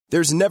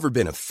There's never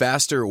been a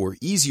faster or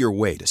easier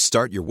way to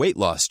start your weight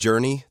loss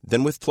journey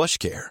than with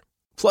PlushCare.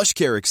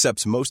 PlushCare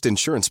accepts most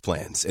insurance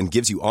plans and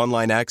gives you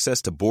online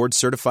access to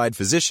board-certified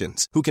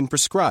physicians who can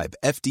prescribe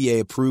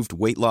FDA-approved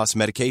weight loss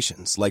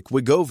medications like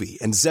Wegovy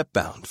and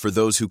Zepbound for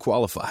those who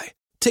qualify.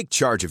 Take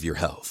charge of your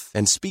health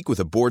and speak with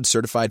a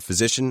board-certified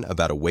physician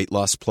about a weight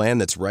loss plan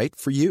that's right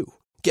for you.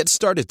 Get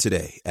started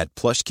today at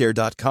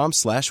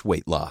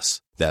plushcare.com/weight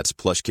loss. That's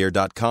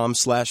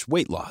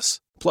plushcare.com/weight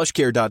loss.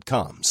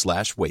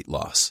 plushcare.com/weight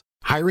loss.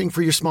 Hiring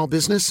for your small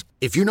business?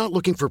 If you're not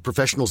looking for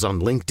professionals on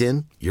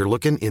LinkedIn, you're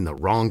looking in the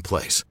wrong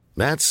place.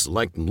 That's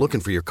like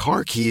looking for your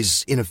car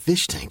keys in a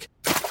fish tank.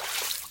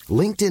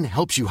 LinkedIn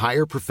helps you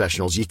hire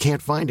professionals you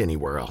can't find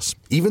anywhere else,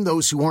 even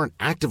those who aren't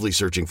actively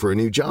searching for a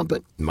new job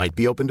but might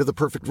be open to the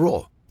perfect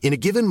role. In a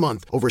given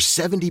month, over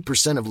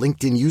 70% of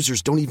LinkedIn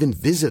users don't even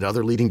visit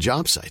other leading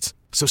job sites.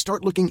 So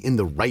start looking in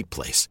the right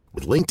place.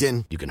 With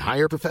LinkedIn, you can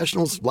hire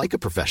professionals like a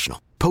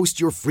professional. Post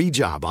your free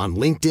job on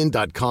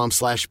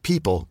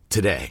linkedin.com/people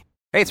today.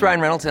 Hey, it's Ryan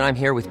Reynolds, and I'm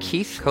here with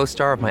Keith,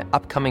 co-star of my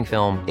upcoming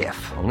film,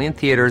 If, only in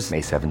theaters May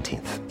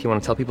 17th. Do you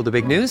want to tell people the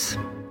big news?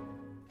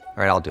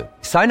 All right, I'll do it.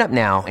 Sign up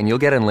now and you'll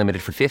get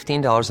unlimited for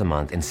 $15 a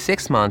month and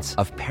 6 months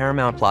of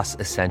Paramount Plus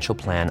Essential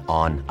Plan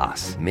on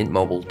us.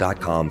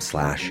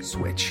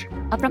 Mintmobile.com/switch.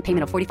 Upfront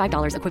payment of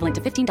 $45 equivalent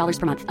to $15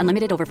 per month.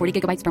 Unlimited over 40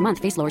 gigabytes per month.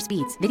 Face lower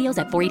speeds. Videos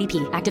at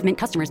 480p. Active Mint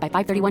customers by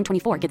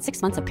 531.24 get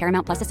 6 months of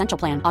Paramount Plus Essential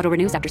Plan. Auto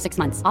renews after 6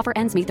 months. Offer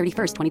ends May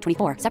 31st,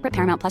 2024. Separate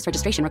Paramount Plus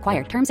registration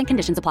required. Terms and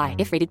conditions apply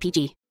if rated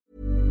PG.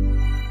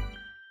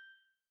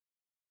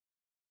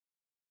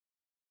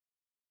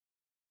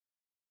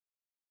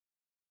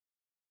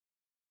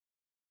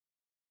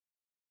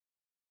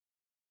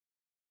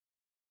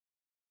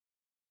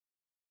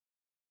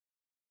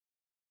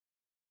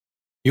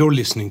 You're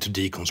listening to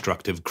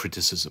Deconstructive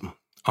Criticism.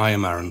 I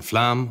am Aaron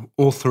Flam.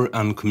 Author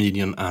and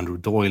comedian Andrew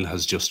Doyle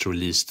has just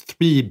released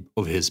 3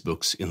 of his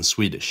books in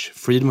Swedish: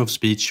 Freedom of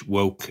Speech,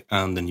 Woke,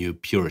 and The New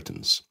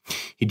Puritans.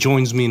 He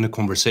joins me in a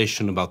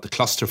conversation about the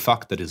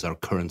clusterfuck that is our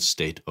current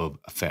state of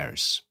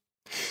affairs.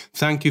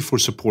 Thank you for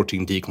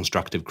supporting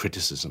Deconstructive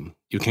Criticism.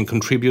 You can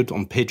contribute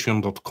on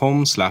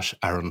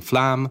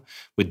patreon.com/AaronFlam,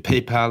 with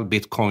PayPal,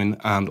 Bitcoin,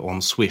 and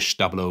on Swish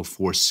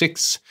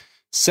 0046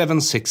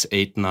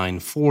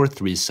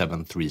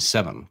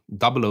 768943737.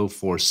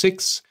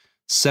 0046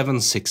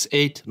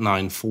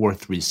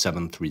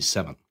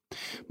 768943737.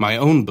 My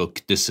own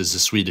book, This is a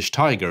Swedish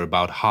Tiger,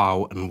 about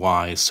how and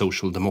why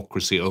social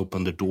democracy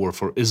opened the door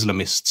for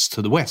Islamists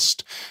to the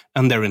West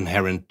and their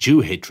inherent Jew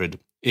hatred,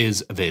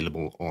 is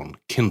available on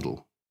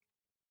Kindle.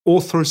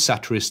 Author,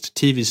 satirist,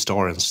 TV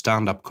star and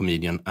stand-up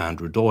comedian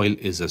Andrew Doyle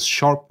is as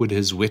sharp with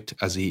his wit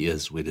as he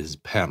is with his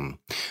pen.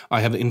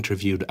 I have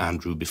interviewed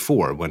Andrew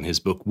before when his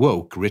book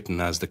Woke, written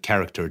as the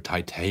character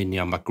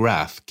Titania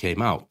McGrath,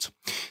 came out.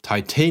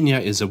 Titania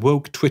is a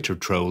woke Twitter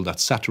troll that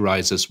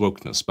satirizes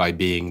wokeness by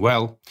being,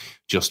 well,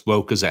 just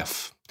woke as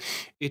F.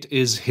 It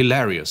is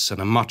hilarious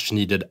and a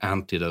much-needed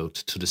antidote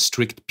to the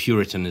strict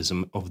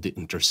Puritanism of the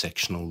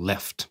intersectional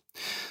left.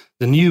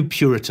 The New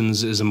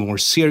Puritans is a more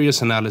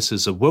serious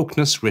analysis of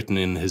wokeness written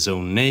in his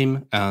own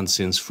name, and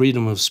since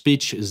freedom of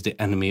speech is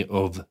the enemy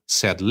of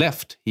said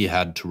left, he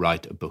had to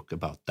write a book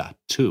about that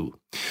too.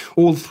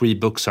 All 3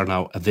 books are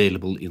now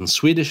available in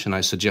Swedish, and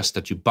I suggest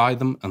that you buy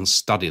them and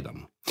study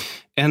them.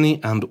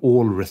 Any and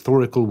all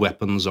rhetorical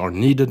weapons are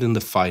needed in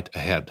the fight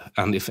ahead,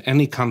 and if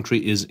any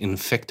country is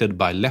infected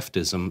by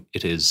leftism,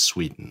 it is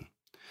Sweden.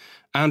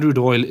 Andrew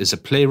Doyle is a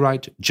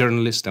playwright,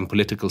 journalist and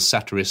political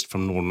satirist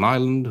from Northern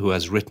Ireland who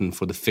has written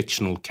for the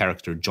fictional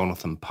character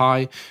Jonathan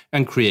Pye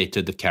and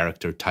created the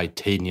character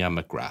Titania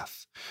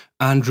McGrath.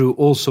 Andrew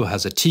also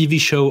has a TV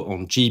show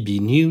on GB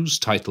News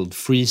titled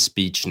Free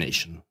Speech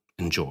Nation.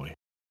 Enjoy.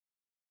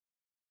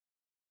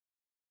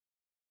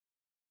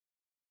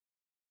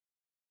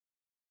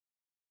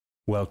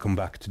 Welcome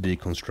back to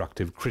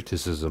Deconstructive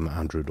Criticism,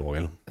 Andrew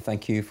Doyle.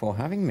 Thank you for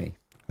having me.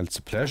 It's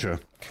a pleasure.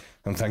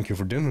 And thank you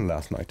for dinner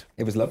last night.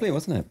 It was lovely,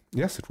 wasn't it?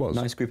 Yes, it was.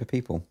 Nice group of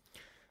people.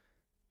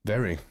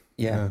 Very.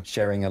 Yeah,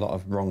 sharing a lot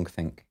of wrong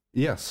think.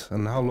 Yes,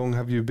 and how long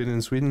have you been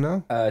in Sweden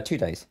now? 2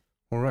 days.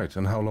 All right,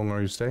 and how long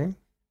are you staying?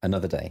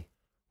 Another day.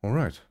 All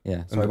right.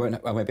 Yeah, so I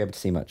won't be able to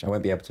see much. I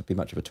won't be able to be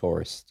much of a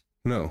tourist.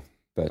 No.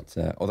 But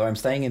although I'm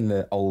staying in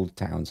the old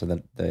town, so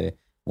the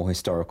more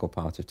historical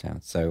part of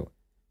town, so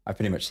I've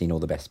pretty much seen all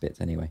the best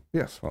bits anyway.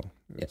 Yes, well,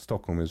 yeah.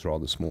 Stockholm is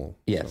rather small.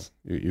 Yes.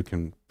 So you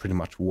can pretty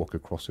much walk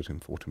across it in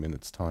 40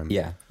 minutes' time.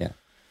 Yeah, yeah.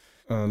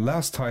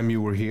 Last time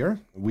you were here,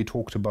 we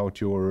talked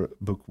about your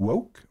book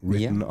Woke,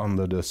 written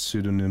under the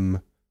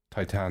pseudonym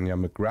Titania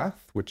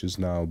McGrath, which is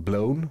now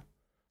blown,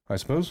 I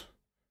suppose.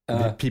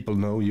 People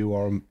know you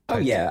are... Oh,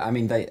 yeah. I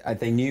mean,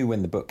 they knew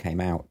when the book came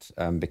out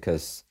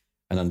because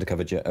an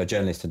undercover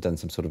journalist had done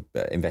some sort of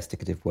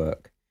investigative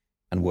work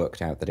and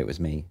worked out that it was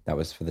me. That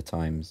was for the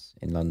Times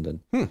in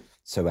London.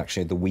 So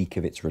actually the week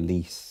of its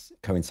release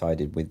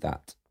coincided with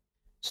that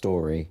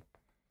story.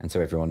 And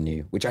so everyone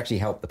knew, which actually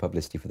helped the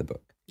publicity for the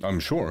book. I'm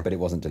sure. But it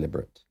wasn't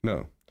deliberate.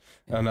 No.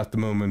 And at the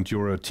moment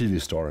you're a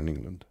TV star in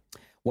England.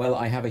 Well,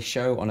 I have a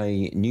show on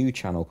a new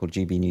channel called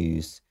GB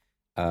News.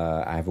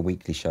 I have a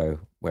weekly show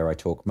where I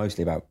talk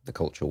mostly about the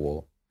culture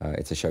war.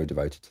 It's a show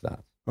devoted to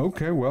that.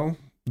 Okay, well,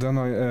 then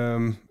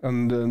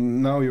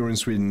now you're in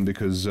Sweden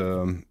because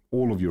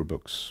all of your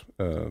books,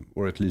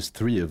 or at least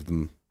 3 of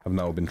them, have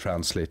now been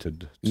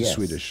translated to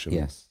Swedish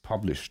and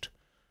published.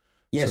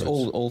 Yes, so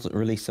all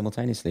released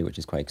simultaneously, which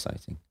is quite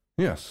exciting.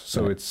 Yes,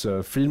 so it's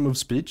freedom of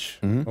speech,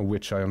 of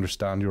which I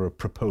understand you're a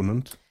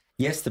proponent.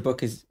 Yes, the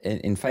book is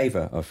in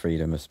favour of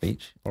freedom of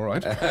speech. All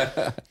right.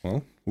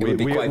 Well,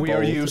 we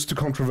are used to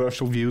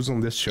controversial views on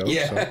this show.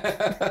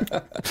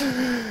 Yeah.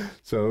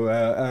 So,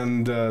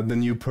 and the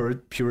new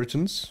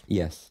Puritans.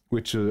 Yes.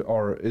 Which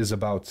is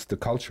about the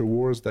culture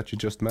wars that you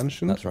just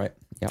mentioned. That's right.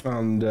 Yeah.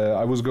 And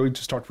I was going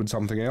to start with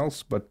something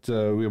else, but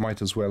we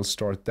might as well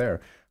start there.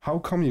 How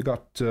come you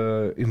got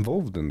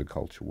involved in the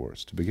culture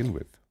wars to begin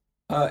with?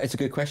 It's a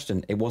good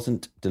question. It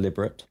wasn't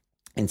deliberate,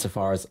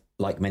 insofar as,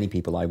 like many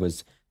people, I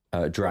was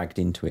dragged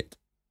into it,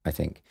 I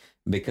think,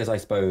 because I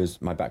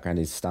suppose my background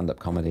is stand-up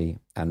comedy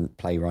and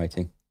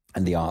playwriting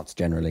and the arts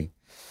generally.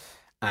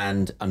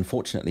 And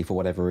unfortunately, for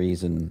whatever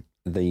reason,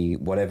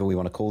 whatever we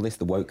want to call this,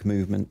 the woke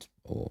movement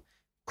or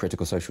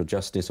critical social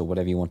justice or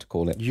whatever you want to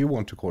call it. You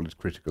want to call it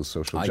critical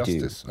social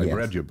justice. I've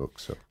read your book.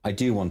 So I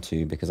do want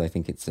to, because I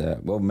think it's,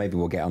 well, maybe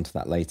we'll get onto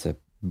that later.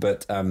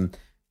 But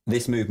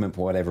this movement,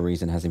 for whatever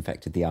reason, has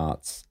infected the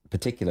arts,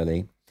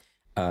 particularly.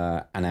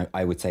 And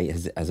I would say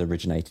it has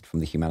originated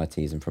from the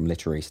humanities and from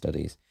literary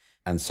studies.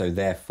 And so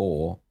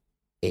therefore,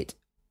 it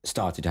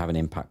started to have an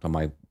impact on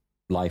my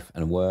life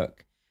and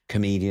work.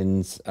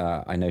 Comedians,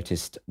 I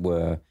noticed,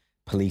 were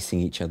policing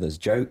each other's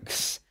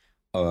jokes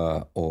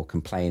or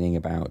complaining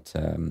about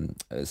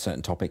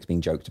certain topics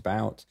being joked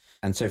about.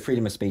 And so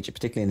freedom of speech,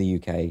 particularly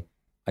in the UK,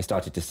 I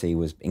started to see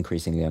was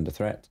increasingly under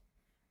threat,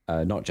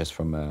 not just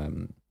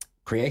from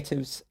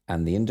creatives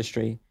and the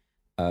industry,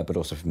 but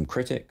also from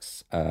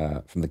critics,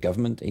 from the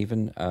government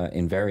even,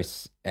 in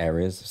various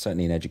areas,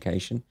 certainly in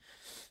education.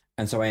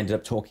 And so I ended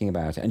up talking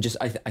about it. And just,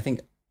 I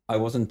think I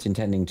wasn't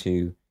intending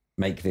to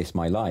make this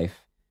my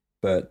life,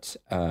 but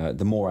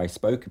the more I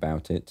spoke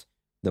about it,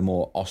 the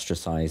more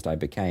ostracized I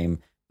became,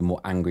 the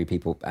more angry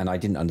people, and I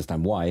didn't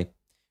understand why,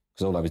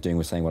 because all I was doing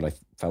was saying what I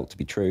felt to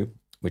be true,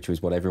 which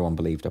was what everyone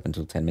believed up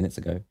until 10 minutes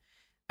ago.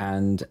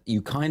 And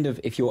you kind of,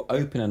 if you're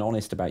open and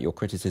honest about your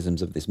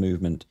criticisms of this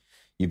movement,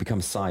 you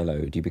become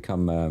siloed, you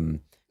become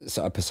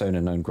a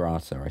persona non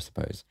grata, I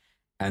suppose.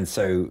 And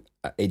so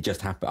it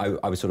just happened.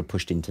 I was sort of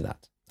pushed into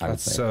that. That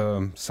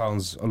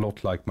sounds a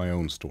lot like my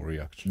own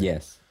story, actually.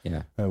 Yes,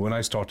 yeah. When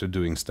I started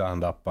doing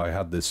stand-up, I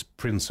had this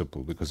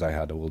principle, because I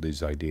had all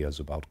these ideas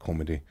about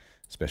comedy,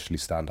 especially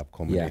stand-up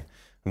comedy. Yeah.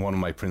 And one of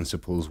my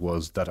principles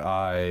was that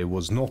I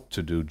was not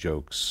to do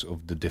jokes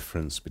of the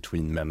difference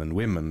between men and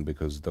women,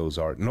 because those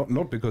are,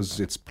 not because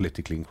it's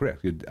politically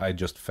incorrect. I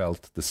just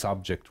felt the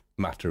subject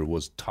matter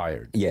was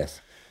tired.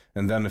 Yes.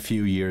 And then a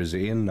few years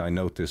in, I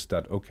noticed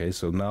that, okay,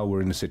 so now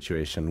we're in a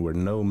situation where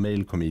no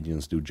male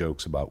comedians do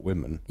jokes about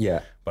women.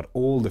 Yeah. But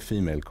all the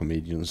female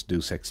comedians do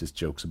sexist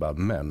jokes about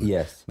men.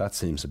 Yes. That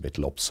seems a bit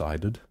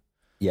lopsided.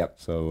 Yep.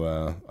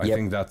 So I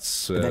think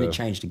that's... But then it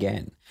changed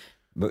again.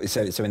 But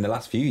so in the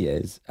last few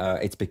years,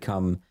 it's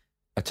become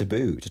a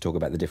taboo to talk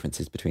about the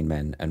differences between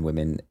men and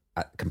women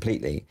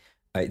completely.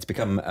 It's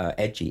become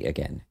edgy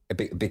again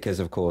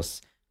because, of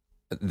course,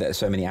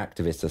 so many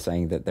activists are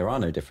saying that there are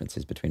no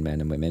differences between men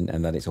and women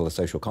and that it's all a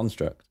social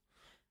construct.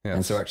 Yes.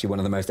 And so actually one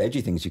of the most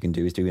edgy things you can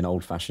do is do an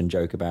old-fashioned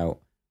joke about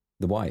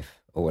the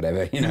wife or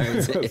whatever. You know,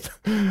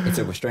 it's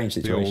a strange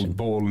situation. The old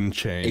ball and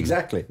chain.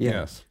 Exactly. Yeah.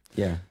 Yes.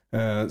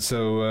 Yeah.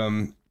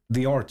 So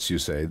the arts, you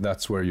say,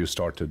 that's where you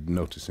started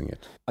noticing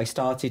it. I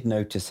started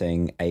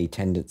noticing a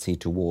tendency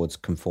towards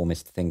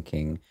conformist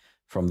thinking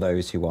from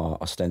those who are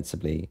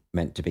ostensibly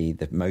meant to be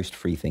the most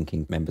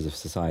free-thinking members of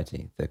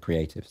society, the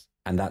creatives.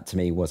 And that to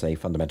me was a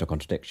fundamental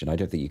contradiction. I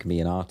don't think you can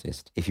be an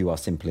artist if you are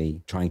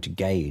simply trying to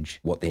gauge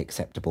what the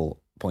acceptable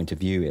point of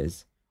view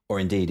is, or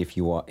indeed if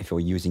you're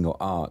using your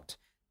art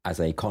as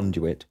a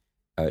conduit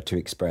to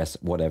express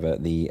whatever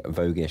the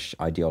voguish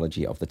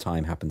ideology of the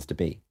time happens to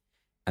be.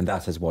 And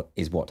that is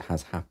what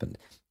has happened.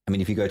 I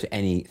mean, if you go to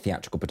any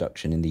theatrical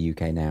production in the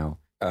UK now,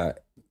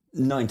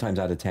 9 times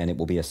out of 10, it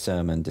will be a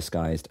sermon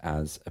disguised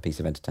as a piece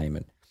of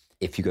entertainment.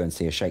 If you go and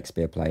see a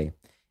Shakespeare play,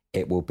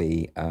 it will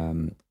be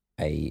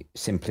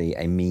simply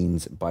a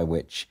means by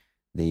which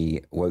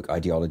the woke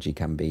ideology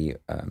can be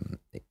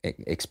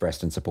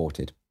expressed and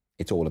supported.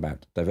 It's all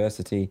about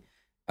diversity.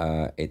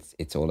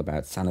 It's all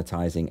about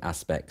sanitizing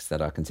aspects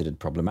that are considered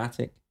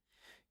problematic.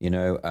 You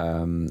know,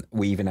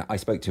 I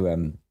spoke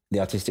to the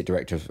artistic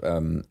director of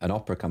an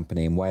opera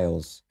company in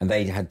Wales, and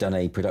they had done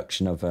a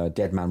production of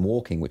Dead Man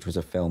Walking, which was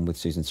a film with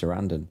Susan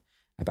Sarandon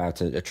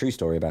about a true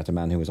story about a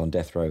man who was on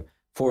death row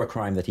for a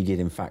crime that he did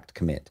in fact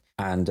commit.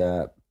 And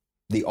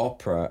the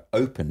opera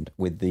opened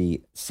with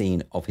the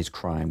scene of his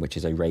crime, which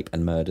is a rape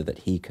and murder that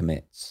he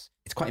commits.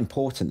 It's quite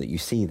important that you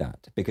see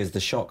that, because the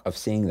shock of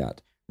seeing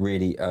that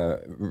really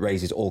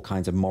raises all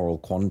kinds of moral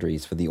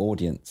quandaries for the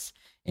audience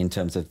in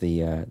terms of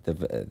the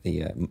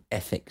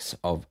ethics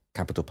of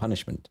capital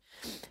punishment.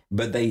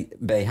 But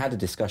they had a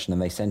discussion,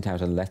 and they sent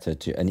out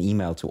an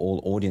email to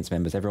all audience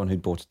members, everyone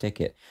who'd bought a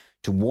ticket,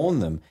 to warn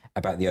them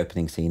about the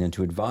opening scene and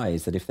to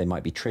advise that if they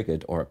might be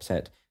triggered or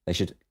upset, they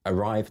should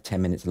arrive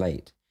 10 minutes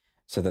late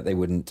so that they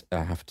wouldn't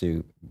have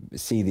to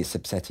see this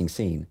upsetting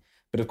scene.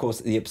 But of course,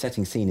 the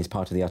upsetting scene is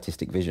part of the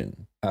artistic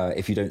vision.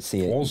 If you don't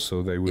see it...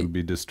 Also, they will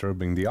be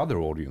disturbing the other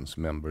audience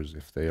members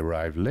if they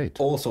arrive late.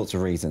 All sorts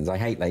of reasons. I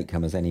hate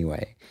latecomers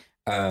anyway.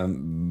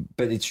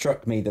 But it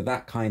struck me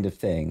that kind of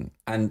thing,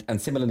 and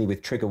similarly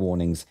with trigger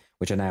warnings,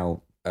 which are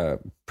now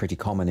pretty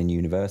common in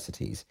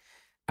universities.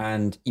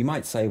 And you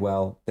might say,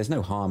 well, there's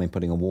no harm in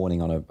putting a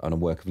warning on a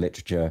work of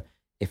literature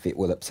if it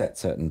will upset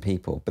certain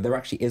people. But there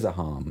actually is a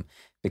harm,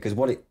 because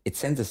what it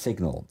sends a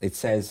signal. It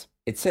says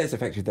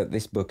effectively that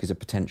this book is a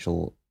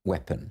potential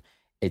weapon.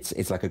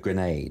 It's like a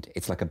grenade.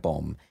 It's like a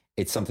bomb.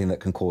 It's something that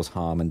can cause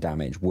harm and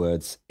damage.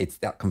 Words, it's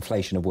that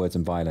conflation of words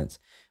and violence,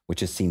 which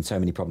has seen so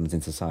many problems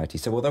in society.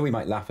 So although we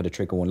might laugh at a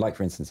trigger warning, like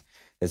for instance,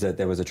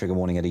 there was a trigger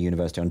warning at a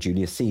university on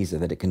Julius Caesar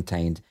that it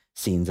contained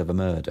scenes of a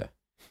murder.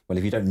 Well,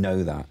 if you don't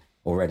know that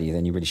already,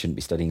 then you really shouldn't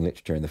be studying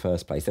literature in the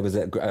first place. There was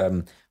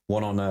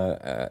one on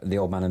The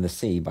Old Man and the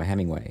Sea by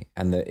Hemingway,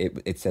 and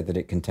it said that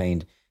it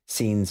contained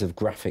scenes of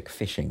graphic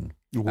fishing.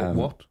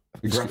 What?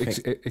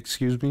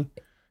 Excuse me?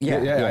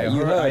 Yeah,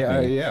 you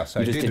heard me. Yes,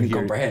 you just didn't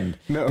comprehend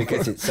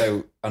because it's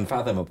so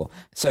unfathomable.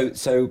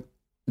 So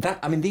that,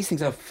 I mean, these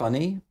things are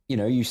funny. You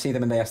know, you see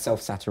them and they are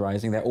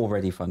self-satirizing. They're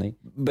already funny,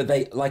 but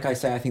they, like I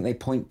say, I think they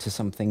point to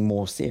something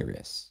more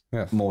serious,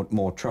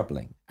 more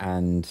troubling,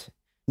 and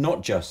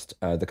not just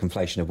the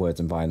conflation of words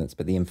and violence,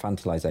 but the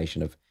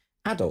infantilization of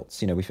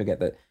adults. You know, we forget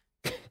that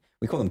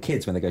we call them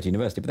kids when they go to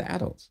university, but they're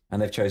adults,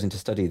 and they've chosen to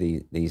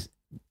study these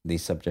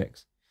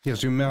subjects.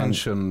 Yes, you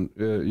mentioned,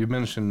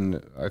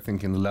 I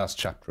think in the last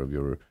chapter of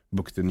your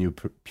book, The New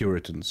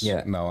Puritans,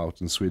 now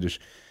out in Swedish,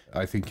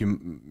 I think you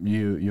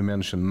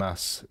mentioned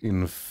mass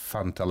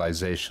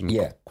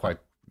infantilization quite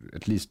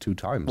at least 2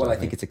 times. Well, I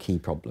think it's a key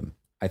problem.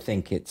 I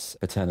think it's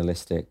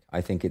paternalistic.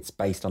 I think it's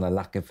based on a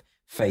lack of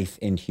faith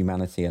in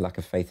humanity, a lack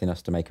of faith in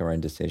us to make our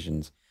own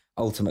decisions.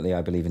 Ultimately,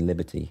 I believe in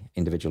liberty,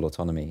 individual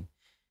autonomy,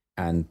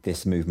 and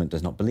this movement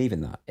does not believe in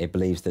that. It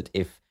believes that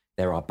if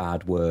there are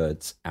bad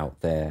words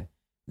out there,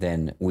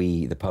 then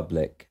we, the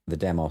public, the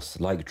demos,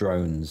 like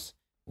drones,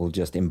 will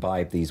just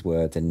imbibe these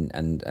words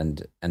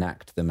and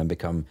enact them and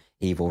become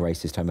evil,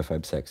 racist,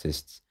 homophobe,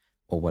 sexists,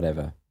 or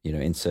whatever. You know,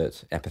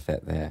 insert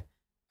epithet there.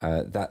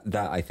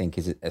 That I think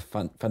is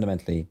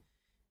fundamentally,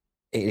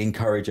 it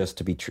encourages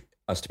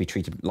us to be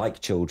treated like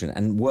children,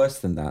 and worse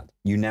than that,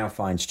 you now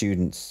find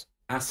students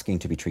asking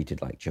to be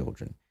treated like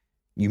children.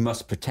 You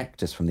must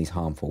protect us from these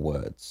harmful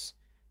words.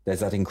 There's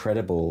that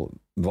incredible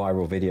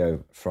viral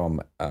video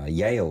from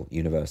Yale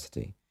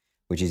University,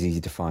 which is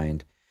easy to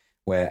find,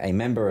 where a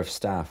member of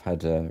staff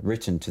had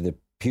written to the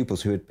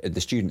pupils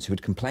the students who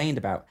had complained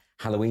about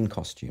Halloween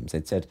costumes.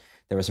 They'd said,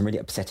 there are some really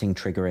upsetting,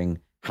 triggering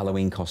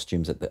Halloween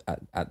costumes at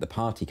the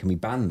party. Can we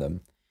ban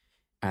them?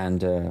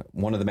 And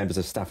one of the members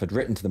of staff had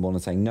written to them all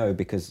and saying, no,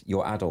 because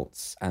you're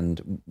adults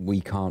and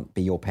we can't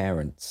be your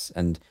parents.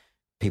 And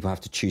people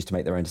have to choose to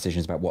make their own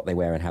decisions about what they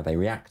wear and how they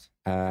react.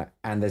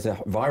 And there's a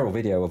viral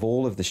video of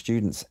all of the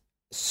students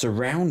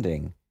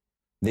surrounding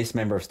this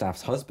member of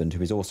staff's husband,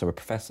 who is also a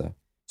professor,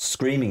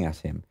 screaming at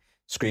him,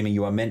 screaming,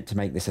 you are meant to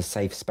make this a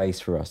safe space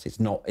for us. It's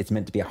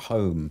meant to be a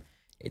home.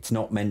 It's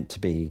not meant to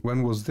be.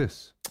 When was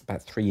this?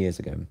 About 3 years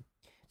ago.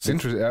 It's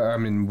interesting.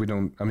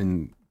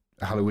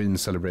 Halloween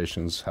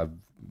celebrations have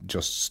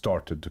just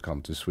started to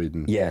come to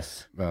Sweden.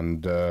 Yes.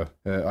 And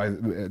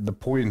the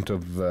point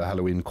of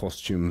Halloween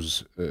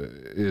costumes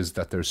is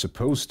that they're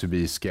supposed to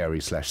be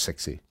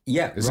scary/sexy.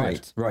 Yeah,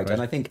 right.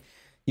 And I think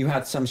you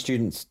had some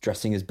students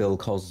dressing as Bill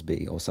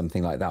Cosby or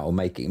something like that, or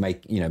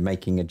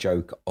making a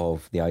joke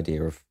of the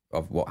idea of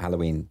what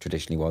Halloween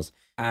traditionally was.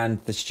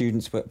 And the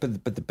students were,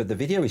 but the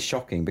video is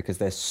shocking because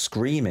they're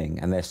screaming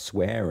and they're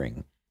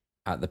swearing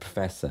at the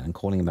professor and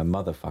calling him a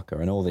motherfucker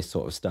and all this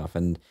sort of stuff.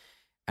 And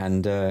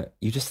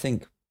you just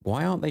think,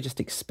 why aren't they just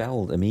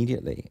expelled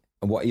immediately?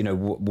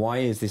 Why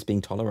is this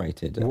being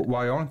tolerated?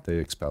 Why aren't they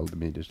expelled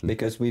immediately?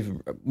 Because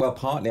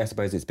partly I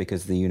suppose it's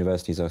because the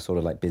universities are sort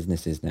of like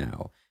businesses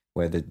now,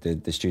 where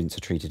the students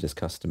are treated as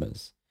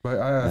customers. But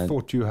I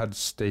thought you had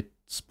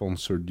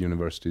state-sponsored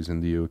universities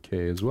in the UK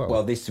as well.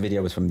 Well, this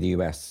video was from the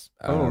US.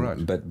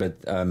 Right.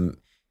 But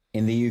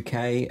in the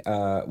UK,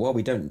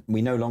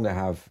 we no longer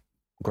have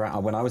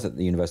grant. When I was at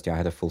the university, I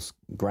had a full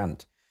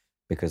grant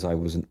because I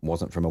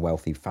wasn't from a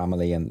wealthy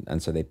family,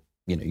 and so they,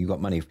 you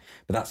got money.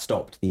 But that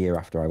stopped the year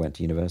after I went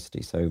to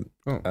university. So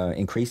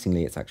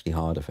increasingly, it's actually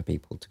harder for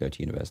people to go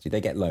to university.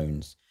 They get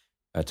loans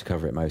to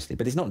cover it mostly,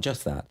 but it's not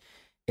just that.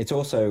 It's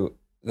also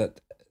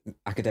that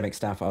academic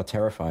staff are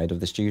terrified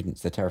of the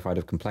students. They're terrified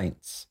of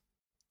complaints.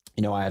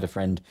 I had a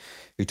friend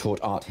who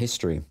taught art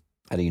history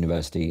at a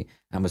university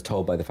and was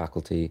told by the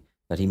faculty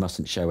that he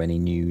mustn't show any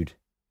nude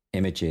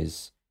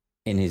images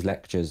in his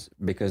lectures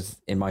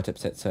because it might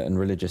upset certain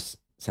religious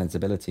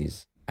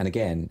sensibilities. And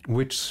again...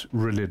 Which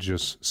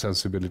religious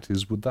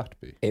sensibilities would that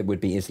be? It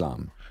would be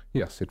Islam.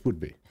 Yes, it would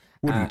be.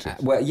 wouldn't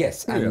it? Well,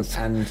 yes, Yes.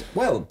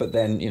 but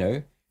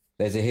then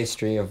there's a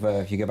history of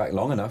if you go back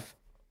long enough.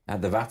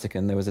 At the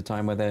Vatican, there was a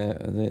time where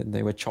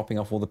they were chopping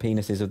off all the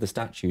penises of the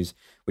statues,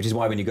 which is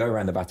why when you go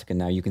around the Vatican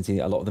now, you can see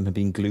a lot of them have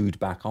been glued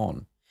back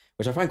on,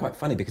 which I find quite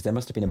funny because there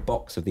must have been a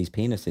box of these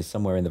penises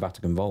somewhere in the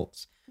Vatican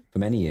vaults for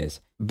many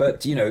years.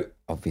 But,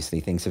 obviously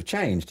things have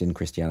changed in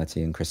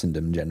Christianity and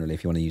Christendom generally,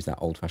 if you want to use that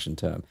old-fashioned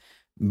term.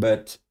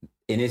 But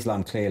in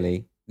Islam,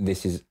 clearly,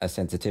 this is a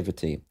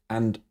sensitivity.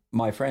 And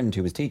my friend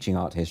who was teaching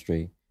art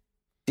history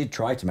did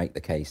try to make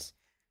the case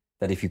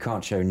that if you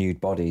can't show nude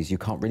bodies, you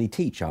can't really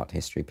teach art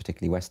history,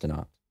 particularly Western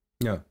art.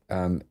 Yeah.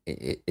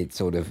 It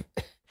sort of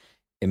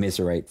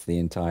immiserates the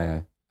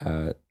entire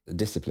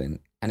discipline,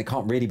 and it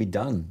can't really be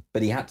done.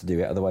 But he had to do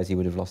it, otherwise he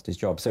would have lost his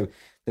job. So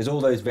there's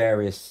all those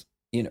various,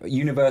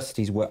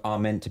 universities are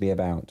meant to be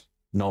about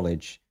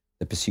knowledge,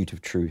 the pursuit of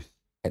truth,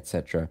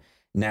 etc.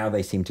 Now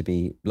they seem to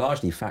be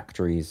largely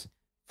factories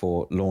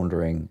for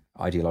laundering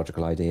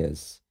ideological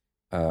ideas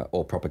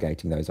or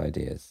propagating those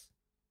ideas.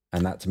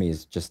 And that to me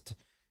is just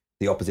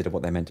the opposite of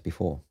what they're meant to be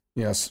for.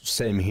 Yes,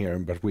 same here,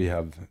 but we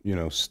have,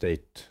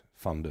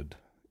 state-funded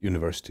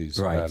universities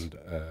right.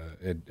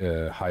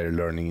 and higher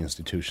learning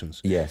institutions.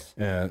 Yes.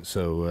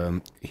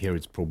 So here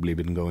it's probably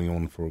been going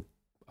on for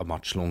a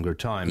much longer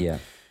time. Yeah.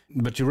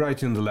 But you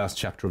write in the last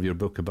chapter of your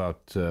book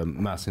about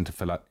mass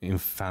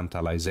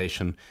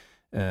infantilization,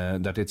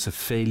 that it's a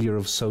failure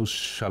of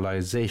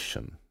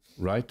socialization.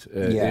 Right?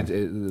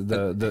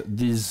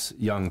 These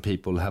young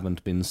people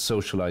haven't been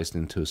socialized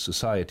into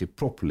society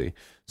properly.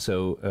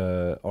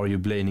 So are you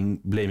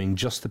blaming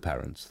just the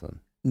parents then?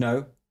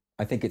 No,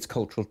 I think it's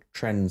cultural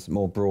trends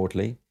more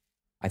broadly.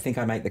 I think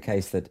I make the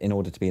case that in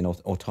order to be an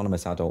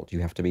autonomous adult, you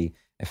have to be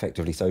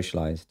effectively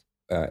socialized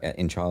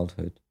in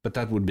childhood. But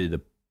that would be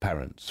the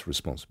parents'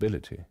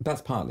 responsibility.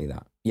 That's partly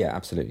that. Yeah,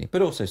 absolutely.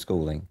 But also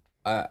schooling.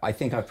 I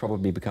think I've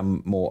probably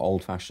become more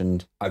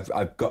old-fashioned.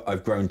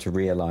 I've grown to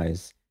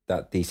realize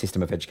that the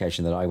system of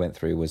education that I went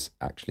through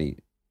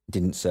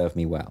didn't serve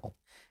me well.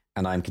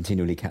 And I'm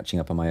continually catching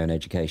up on my own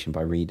education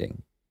by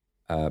reading.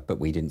 But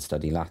we didn't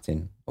study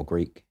Latin or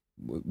Greek.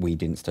 We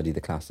didn't study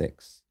the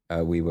classics.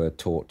 We were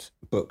taught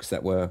books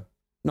that were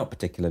not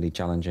particularly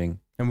challenging.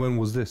 And when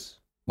was this?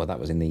 Well, that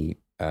was in the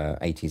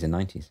 80s and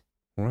 90s.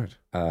 All right.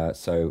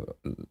 So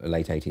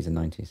late 80s and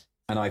 90s.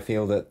 And I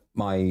feel that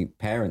my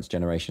parents'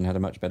 generation had a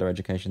much better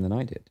education than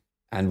I did.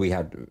 And we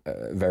had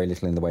very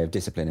little in the way of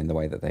discipline in the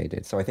way that they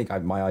did. So I think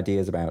my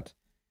ideas about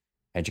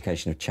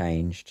education have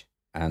changed.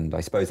 And I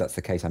suppose that's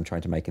the case I'm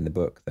trying to make in the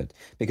book. That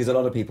because a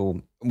lot of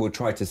people will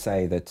try to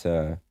say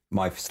that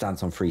my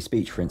stance on free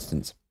speech, for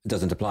instance,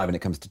 doesn't apply when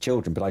it comes to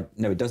children. But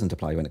it doesn't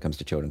apply when it comes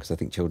to children, because I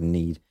think children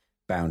need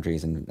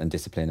boundaries and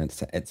discipline,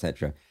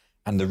 etc.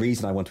 And the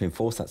reason I want to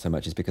enforce that so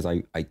much is because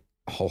I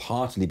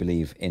wholeheartedly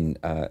believe in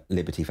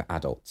liberty for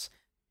adults.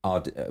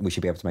 We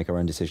should be able to make our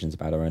own decisions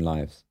about our own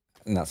lives.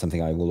 And that's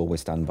something I will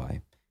always stand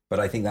by. But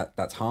I think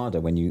that's harder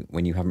when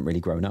you haven't really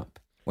grown up,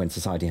 when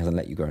society hasn't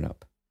let you grow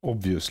up.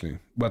 Obviously.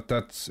 But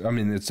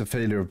it's a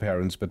failure of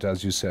parents. But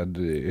as you said,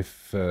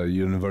 if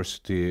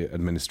university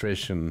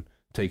administration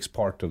takes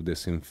part of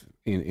this in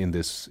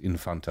this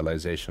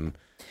infantilization,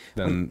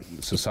 then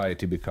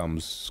society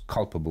becomes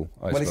culpable,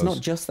 I suppose. It's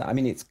not just that.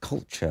 It's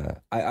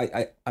culture.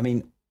 I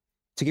mean,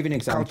 to give you an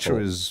example.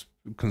 Culture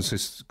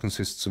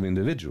consists of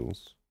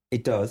individuals.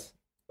 It does.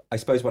 I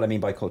suppose what I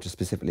mean by culture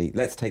specifically,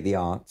 let's take the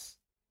arts.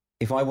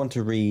 If I want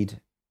to read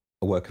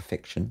a work of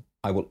fiction,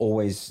 I will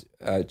always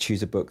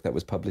choose a book that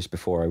was published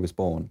before I was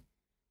born,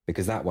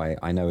 because that way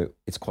I know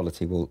its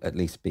quality will at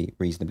least be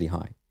reasonably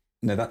high.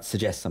 Now that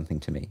suggests something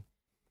to me,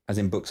 as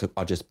in books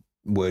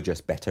were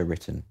just better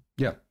written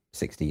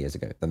 60 years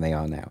ago than they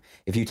are now.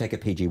 If you take a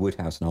P.G.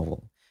 Wodehouse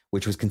novel,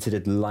 which was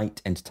considered light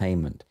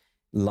entertainment,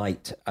 a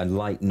light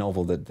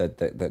novel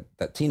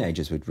that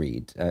teenagers would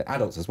read,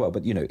 adults as well,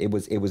 but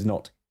it was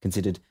not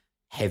considered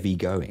heavy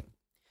going.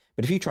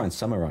 But if you try and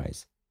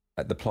summarize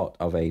the plot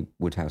of a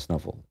Wodehouse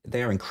novel,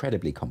 they are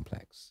incredibly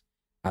complex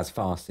as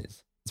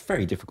farces. It's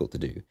very difficult to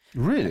do.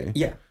 Really?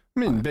 Yeah.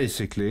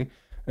 Basically,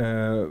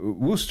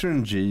 Wooster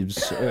and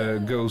Jeeves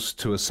goes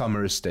to a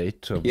summer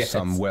estate of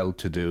some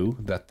well-to-do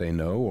that they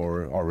know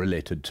or are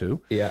related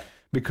to. Yeah.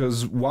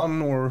 Because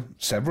one or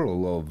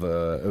several of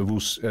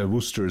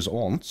Wooster's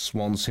aunts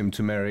wants him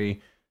to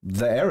marry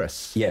the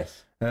heiress.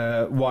 Yes.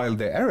 While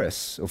the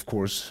heiress, of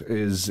course,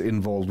 is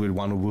involved with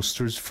one of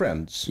Wooster's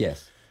friends.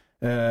 Yes.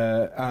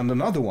 And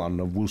another one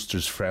of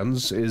Wooster's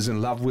friends is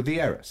in love with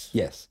the heiress.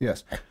 Yes.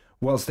 Yes.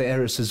 Whilst the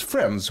heiress's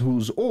friends,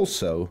 who's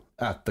also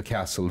at the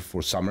castle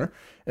for summer,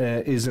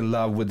 is in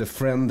love with the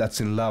friend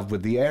that's in love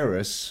with the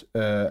heiress.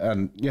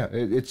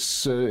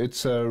 Is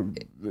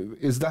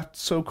that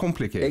so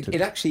complicated?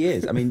 It actually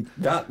is.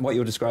 What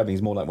you're describing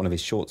is more like one of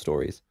his short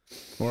stories.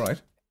 All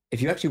right.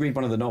 If you actually read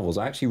one of the novels,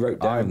 I actually wrote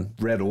down...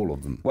 I read all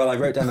of them. Well, I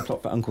wrote down the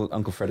plot for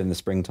Uncle Fred in the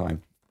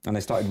Springtime, and I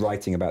started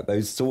writing about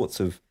those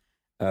sorts of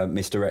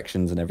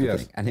misdirections and everything.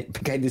 Yes. And it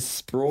became this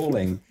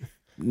sprawling,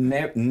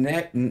 mass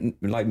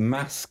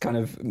kind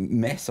of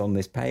mess on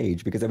this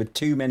page, because there were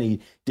too many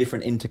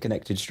different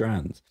interconnected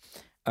strands.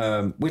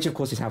 which of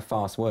course is how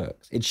fast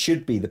works. It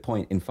should be the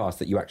point in fast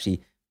that you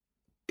actually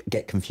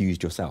get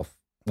confused yourself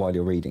while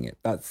you're reading it.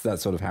 That's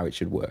sort of how it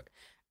should work.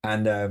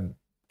 And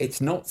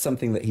it's not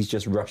something that he's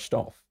just rushed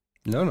off.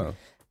 No.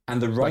 And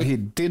But he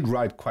did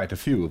write quite a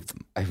few of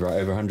them. I wrote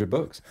over 100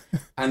 books.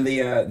 And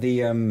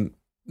the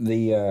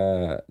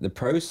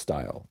prose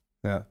style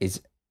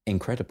is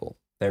incredible.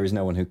 There is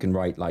no one who can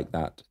write like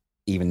that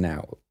even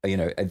now. You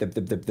know,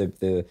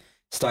 the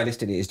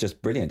stylistically is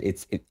just brilliant.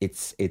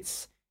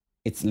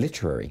 It's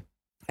literary,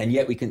 and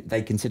yet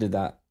they consider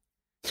that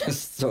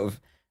just sort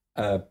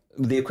of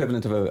the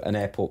equivalent of an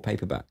airport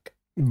paperback.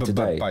 But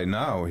by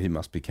now he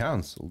must be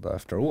cancelled.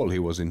 After all, he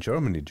was in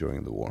Germany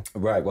during the war.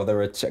 Right. Well, there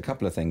are a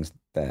couple of things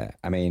there.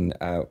 I mean,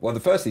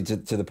 the firstly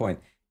to the point,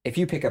 if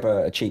you pick up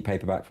a cheap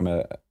paperback from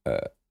an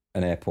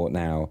airport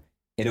now,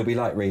 it'll be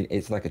like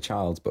it's like a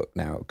child's book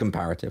now,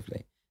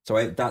 comparatively.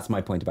 So that's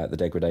my point about the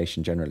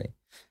degradation generally.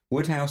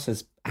 Woodhouse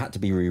has had to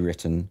be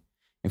rewritten.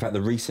 In fact,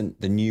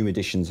 the new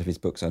editions of his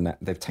books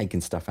they've taken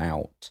stuff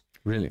out.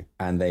 Really?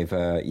 And they've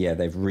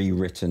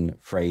rewritten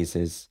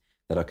phrases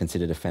that are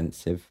considered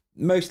offensive.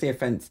 Mostly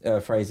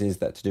phrases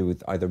that to do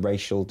with either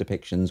racial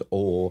depictions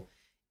or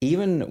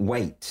even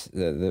weight.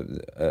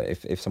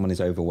 If someone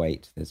is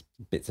overweight, there's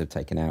bits have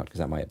taken out because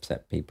that might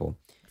upset people.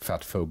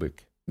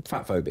 Fatphobic,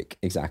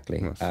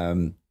 exactly. Yes.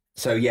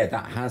 So yeah,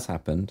 that has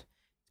happened.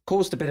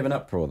 Caused a bit of an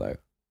uproar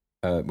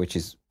though, which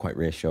is quite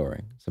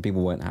reassuring. So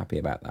people weren't happy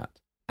about that.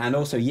 And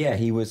also, yeah,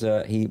 he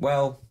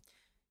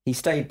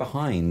stayed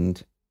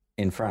behind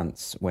in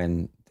France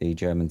when the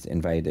Germans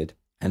invaded,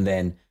 and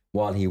then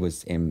while he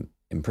was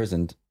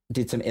imprisoned,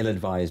 did some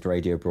ill-advised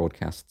radio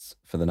broadcasts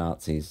for the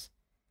Nazis.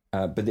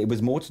 But it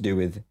was more to do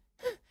with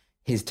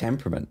his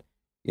temperament.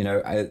 You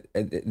know,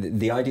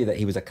 the idea that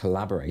he was a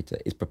collaborator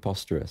is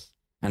preposterous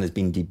and has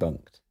been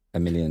debunked a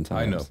million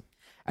times. I know.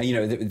 And you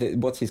know,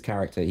 what's his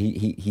character?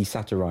 He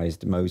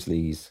satirized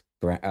Mosley's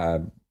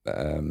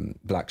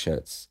black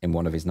shirts in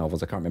one of his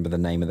novels. I can't remember the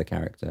name of the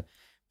character,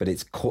 but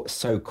it's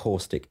so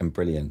caustic and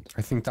brilliant.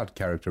 I think that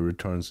character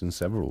returns in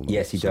several novels.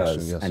 Yes, he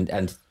does. Yes.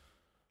 And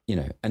you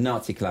know, a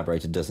Nazi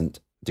collaborator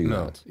doesn't do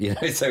that. You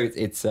know, so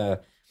it's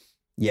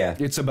yeah.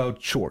 It's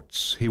about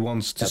shorts. He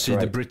wants to see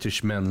the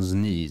British men's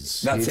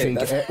knees. That's he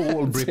thinks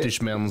all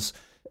British men's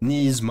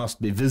knees must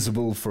be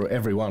visible for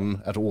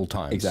everyone at all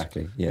times.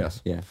 Exactly.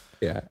 Yes. Yeah.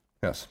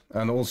 Yes,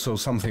 and also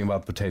something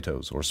about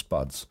potatoes or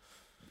spuds.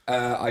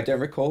 I don't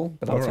recall,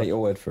 but I'll take your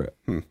word for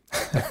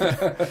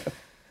it.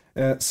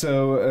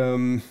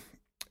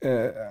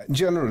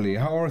 Generally,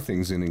 how are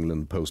things in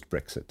England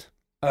post-Brexit?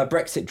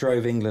 Brexit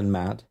drove England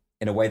mad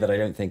in a way that I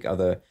don't think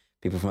other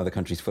people from other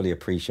countries fully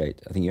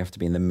appreciate. I think you have to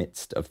be in the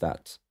midst of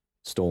that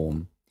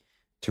storm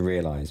to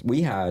realise.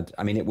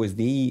 It was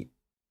the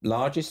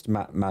largest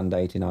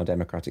mandate in our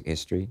democratic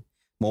history.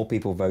 More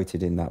people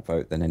voted in that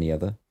vote than any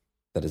other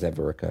that has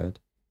ever occurred.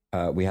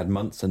 We had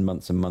months and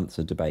months and months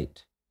of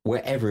debate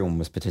where everyone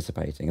was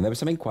participating. And there was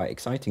something quite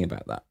exciting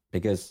about that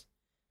because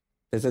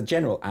there's a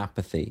general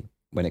apathy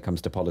when it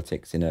comes to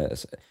politics in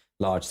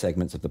large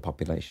segments of the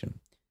population.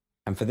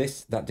 And for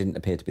this, that didn't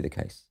appear to be the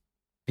case.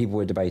 People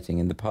were debating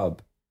in the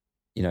pub,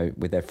 you know,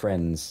 with their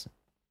friends,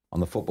 on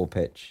the football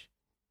pitch,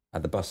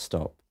 at the bus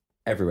stop,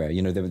 everywhere.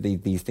 You know,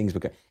 these things were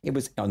it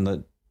was on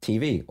the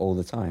TV all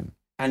the time.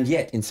 And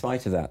yet, in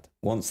spite of that,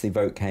 once the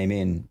vote came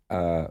in,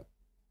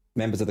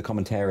 members of the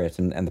commentariat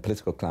and the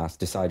political class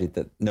decided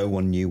that no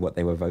one knew what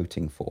they were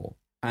voting for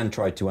and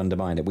tried to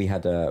undermine it. We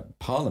had a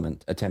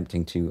parliament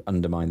attempting to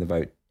undermine the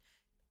vote,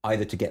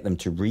 either to get them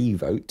to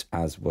re-vote,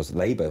 as was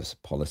Labour's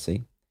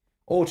policy,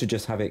 or to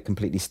just have it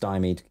completely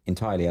stymied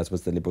entirely, as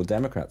was the Liberal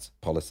Democrats'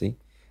 policy.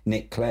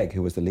 Nick Clegg,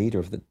 who was the leader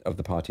of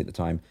the party at the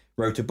time,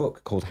 wrote a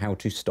book called How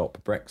to Stop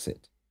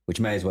Brexit, which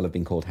may as well have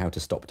been called How to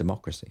Stop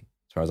Democracy,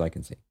 as far as I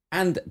can see.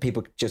 And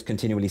people just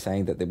continually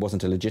saying that it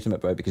wasn't a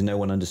legitimate vote because no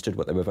one understood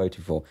what they were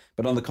voting for.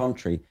 But on the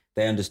contrary,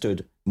 they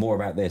understood more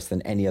about this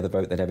than any other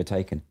vote they'd ever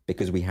taken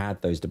because we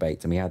had those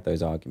debates and we had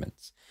those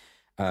arguments.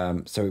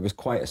 So it was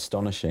quite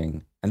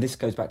astonishing. And this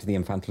goes back to the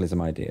infantilism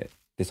idea,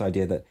 this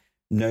idea that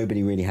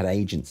nobody really had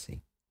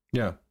agency.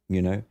 Yeah.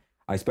 You know,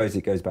 I suppose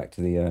it goes back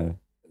to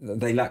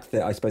they lacked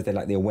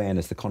the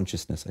awareness, the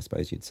consciousness, I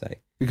suppose you'd say.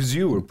 Because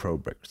you were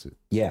pro-Brexit.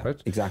 Yeah,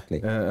 right? Exactly.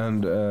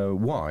 And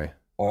why?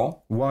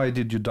 Or? Why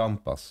did you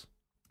dump us?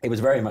 It was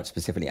very much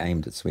specifically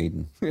aimed at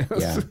Sweden. Yes.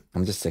 Yeah,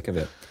 I'm just sick of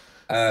it.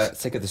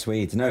 Sick of the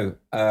Swedes. No,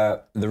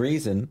 the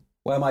reason,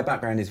 well, my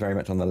background is very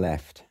much on the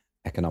left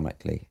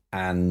economically,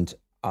 and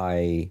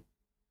I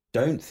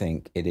don't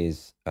think it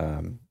is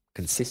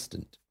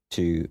consistent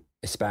to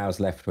espouse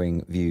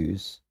left-wing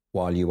views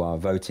while you are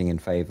voting in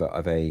favour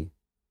of a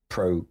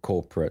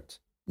pro-corporate,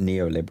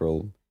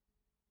 neoliberal,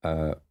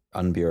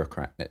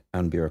 unbureaucratic,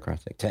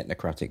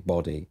 technocratic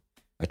body,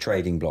 a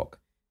trading bloc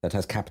that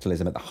has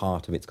capitalism at the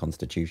heart of its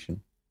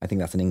constitution. I think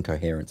that's an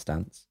incoherent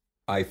stance.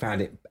 I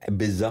found it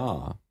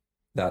bizarre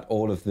that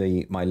all of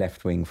my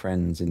left-wing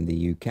friends in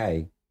the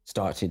UK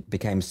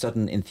became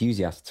sudden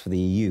enthusiasts for the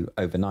EU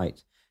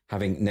overnight,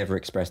 having never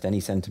expressed any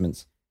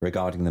sentiments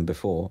regarding them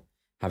before,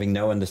 having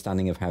no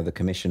understanding of how the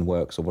Commission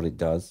works or what it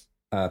does,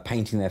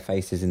 painting their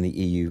faces in the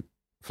EU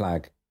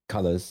flag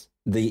colours,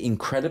 the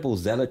incredible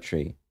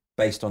zealotry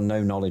based on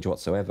no knowledge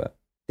whatsoever.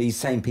 These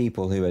same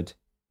people who had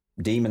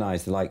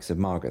demonised the likes of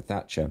Margaret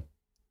Thatcher,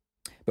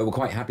 but were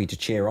quite happy to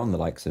cheer on the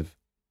likes of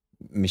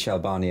Michel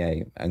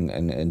Barnier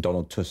and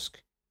Donald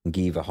Tusk and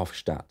Guy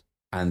Verhofstadt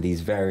and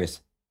these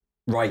various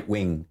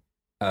right-wing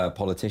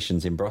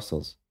politicians in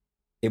Brussels.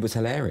 It was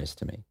hilarious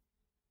to me,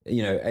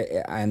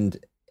 and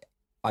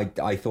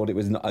I thought it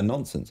was a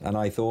nonsense. And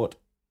I thought,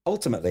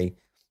 ultimately,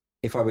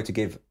 if I were to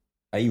give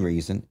a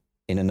reason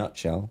in a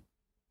nutshell,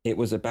 it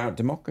was about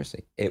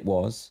democracy. It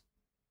was,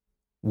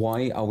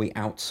 why are we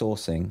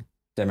outsourcing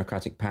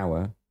democratic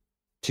power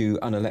to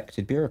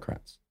unelected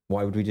bureaucrats?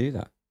 Why would we do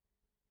that?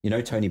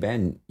 Tony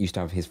Benn used to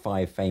have his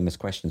 5 famous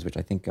questions, which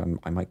I think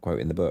I might quote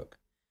in the book,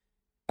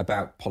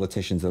 about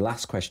politicians. The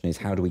last question is,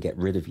 how do we get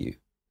rid of you?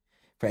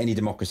 For any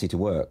democracy to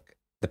work,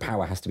 the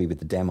power has to be with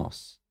the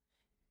demos.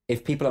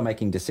 If people are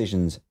making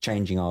decisions,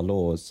 changing our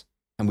laws,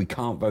 and we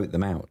can't vote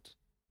them out,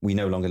 we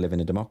no longer live in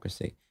a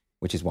democracy,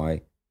 which is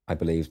why I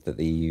believed that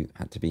the EU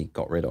had to be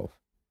got rid of.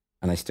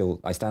 And I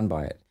stand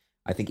by it.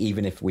 I think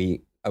even if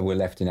we were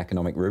left in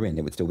economic ruin,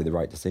 it would still be the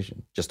right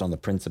decision, just on the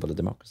principle of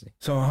democracy.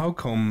 So how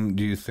come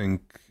do you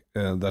think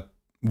that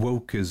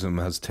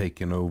wokeism has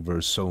taken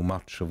over so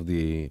much of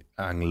the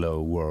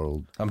Anglo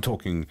world? I'm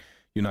talking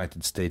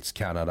United States,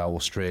 Canada,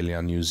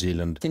 Australia, New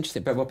Zealand. It's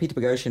interesting, but Peter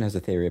Boghossian has a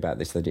theory about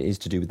this, that it is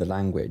to do with the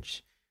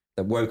language,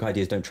 that woke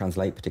ideas don't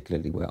translate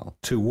particularly well.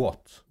 To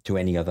what? To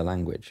any other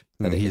language.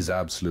 He's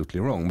absolutely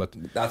wrong, but...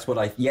 That's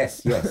what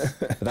yes.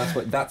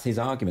 But that's his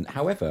argument.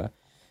 However,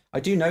 I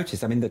do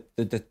notice, the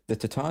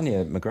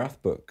Titania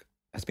McGrath book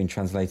has been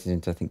translated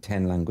into, I think,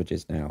 10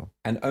 languages now,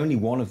 and only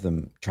one of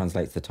them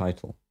translates the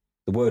title.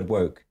 The word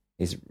woke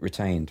is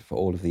retained for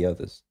all of the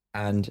others.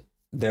 And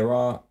there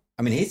are,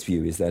 his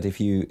view is that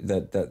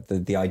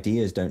the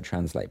ideas don't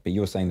translate, but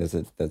you're saying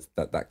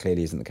that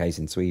clearly isn't the case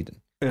in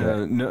Sweden.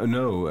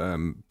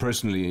 No.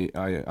 Personally,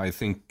 I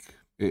think,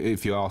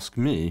 if you ask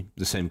me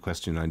the same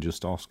question I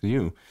just asked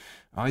you,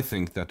 I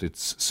think that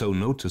it's so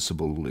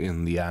noticeable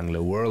in the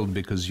Anglo world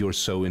because you're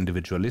so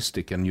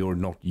individualistic and you're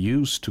not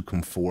used to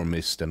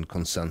conformist and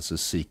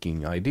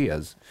consensus-seeking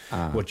ideas.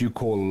 What you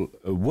call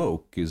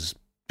woke is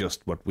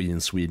just what we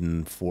in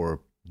Sweden for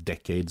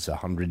decades,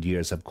 100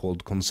 years, have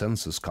called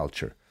consensus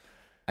culture.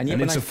 And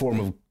it's a form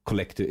of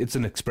it's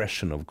an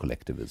expression of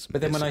collectivism.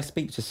 But then when I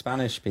speak to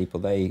Spanish people,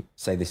 they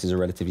say this is a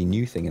relatively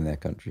new thing in their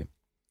country.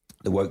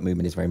 The woke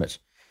movement is very much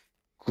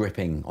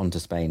gripping onto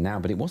Spain now,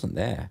 but it wasn't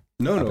there.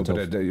 No,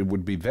 but it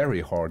would be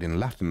very hard in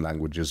Latin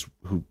languages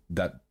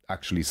that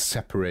actually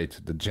separate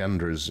the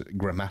genders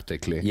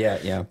grammatically.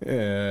 Yeah.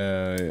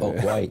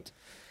 Quite.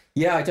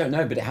 Yeah, I don't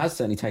know, but it has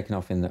certainly taken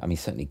off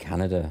certainly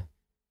Canada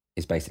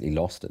is basically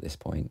lost at this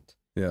point.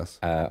 Yes.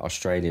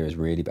 Australia is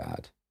really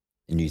bad.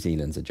 New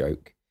Zealand's a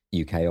joke.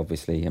 UK,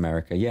 obviously.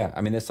 America, yeah.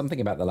 There's something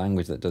about the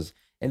language that does...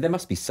 And there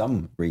must be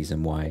some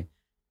reason why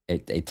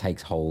it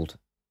takes hold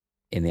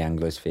in the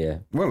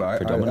Anglosphere. Well,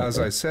 as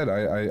I said,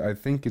 I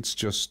think it's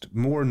just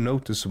more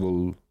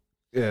noticeable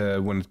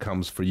when it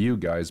comes for you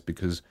guys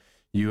because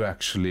you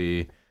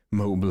actually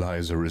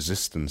mobilize a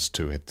resistance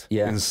to it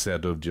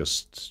instead of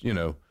just,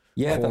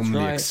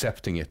 calmly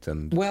accepting it.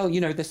 And well,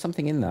 there's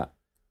something in that.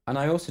 And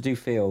I also do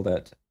feel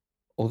that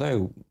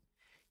although,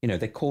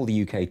 they call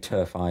the UK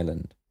TERF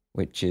Island,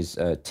 which is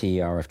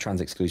TERF,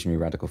 trans-exclusionary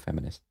radical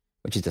feminist,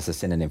 which is just a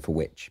synonym for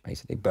witch,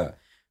 basically. But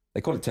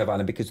they call it TERF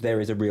Island because there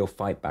is a real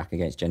fight back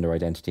against gender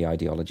identity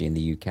ideology in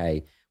the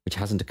UK, which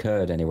hasn't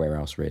occurred anywhere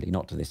else, really,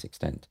 not to this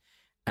extent.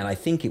 And I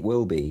think it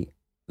will be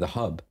the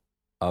hub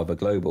of a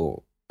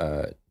global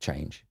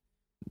change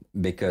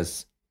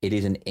because it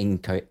is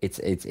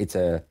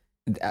the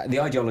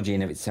ideology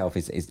in of itself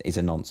is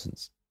a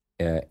nonsense.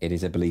 It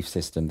is a belief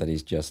system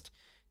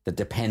that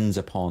depends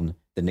upon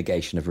the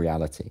negation of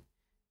reality.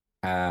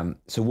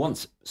 So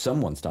once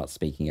someone starts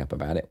speaking up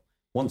about it,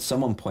 once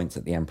someone points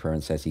at the emperor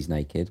and says he's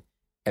naked,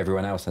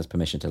 everyone else has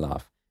permission to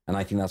laugh. And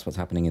I think that's what's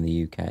happening in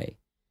the UK,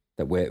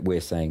 that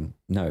we're saying,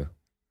 no,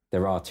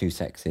 there are two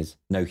sexes.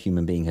 No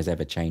human being has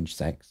ever changed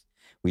sex.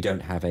 We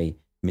don't have a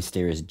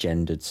mysterious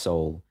gendered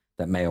soul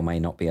that may or may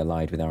not be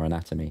allied with our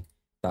anatomy.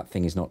 That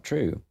thing is not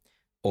true.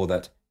 Or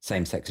that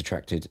same-sex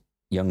attracted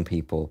young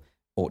people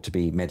ought to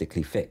be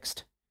medically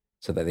fixed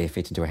so that they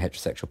fit into a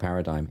heterosexual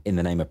paradigm in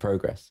the name of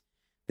progress.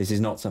 This is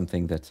not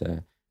something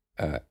that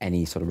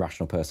any sort of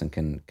rational person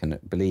can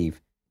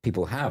believe.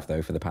 People have,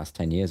 though, for the past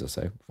 10 years or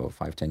so, for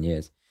 5-10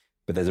 years.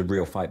 But there's a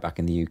real fight back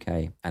in the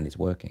UK, and it's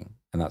working.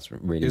 And that's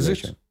really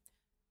reassuring.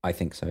 I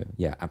think so.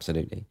 Yeah,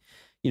 absolutely.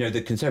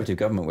 The Conservative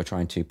government were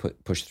trying to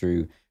push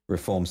through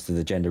reforms to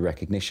the Gender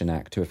Recognition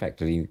Act to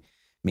effectively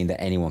mean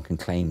that anyone can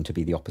claim to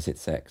be the opposite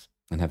sex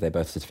and have their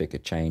birth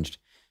certificate changed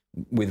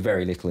with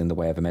very little in the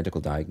way of a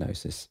medical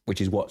diagnosis, which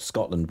is what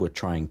Scotland were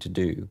trying to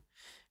do.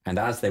 And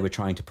as they were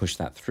trying to push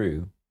that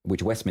through,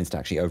 which Westminster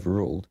actually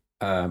overruled,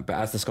 but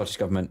as the Scottish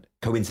government,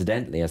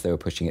 coincidentally, as they were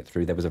pushing it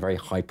through, there was a very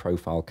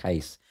high-profile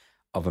case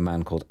of a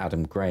man called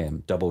Adam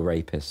Graham, double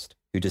rapist,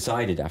 who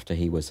decided after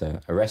he was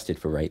arrested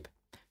for rape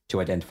to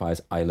identify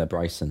as Isla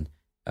Bryson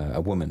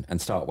a woman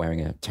and start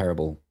wearing a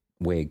terrible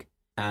wig.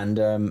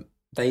 And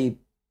they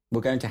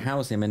were going to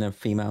house him in a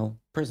female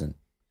prison.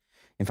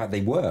 In fact,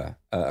 they were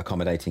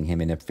accommodating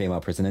him in a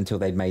female prison until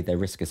they'd made their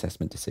risk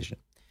assessment decision.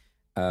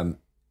 And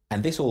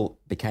this all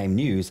became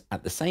news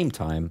at the same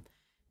time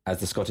as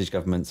the Scottish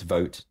government's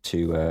vote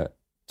to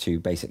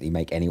basically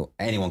make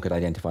anyone could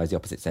identify as the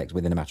opposite sex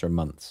within a matter of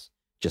months,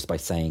 just by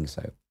saying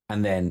so.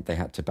 And then they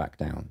had to back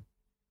down.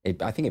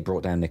 I think it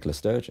brought down Nicola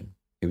Sturgeon,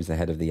 who was the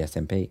head of the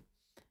SNP.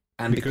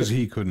 And because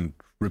he couldn't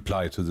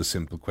reply to the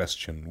simple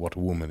question, what a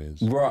woman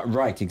is.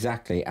 Right,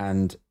 exactly.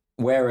 And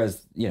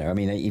whereas,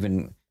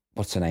 even,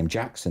 what's her name,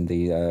 Jackson,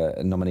 the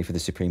nominee for the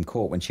Supreme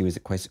Court, when she was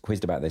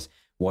quizzed about this,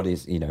 what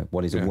is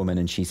a woman?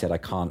 And she said, I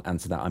can't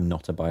answer that. I'm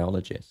not a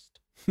biologist.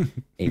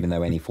 Even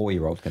though any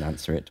 4-year-old can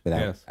answer it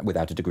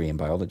without a degree in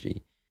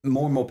biology.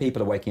 More and more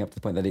people are waking up to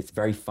the point that it's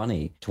very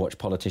funny to watch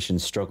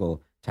politicians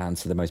struggle to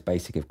answer the most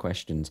basic of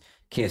questions.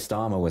 Keir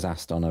Starmer was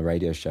asked on a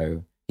radio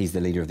show, he's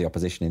the leader of the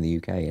opposition in the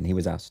UK, and he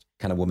was asked,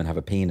 can a woman have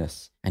a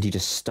penis? And he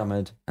just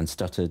stammered and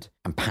stuttered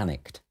and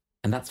panicked.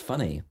 And that's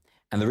funny.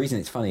 And the reason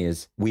it's funny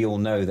is we all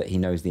know that he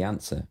knows the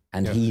answer,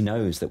 and he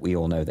knows that we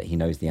all know that he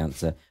knows the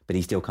answer, but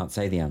he still can't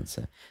say the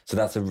answer. So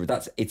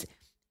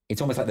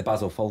it's almost like the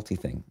Basil Fawlty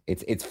thing.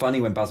 It's funny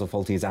when Basil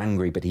Fawlty is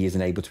angry, but he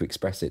isn't able to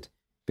express it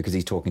because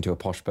he's talking to a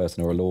posh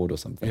person or a lord or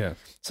something. Yeah.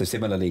 So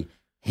similarly,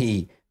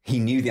 he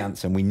knew the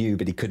answer and we knew,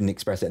 but he couldn't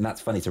express it. And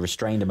that's funny. It's a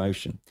restrained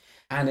emotion.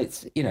 And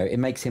it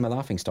makes him a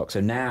laughingstock. So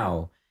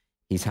now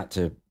he's had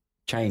to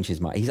change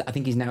his mind. I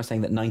think he's now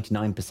saying that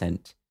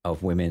 99%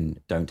 of women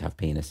don't have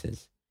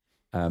penises.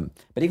 But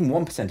even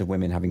 1% of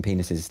women having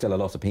penises is still a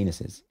lot of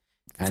penises.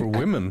 For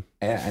women?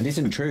 And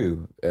isn't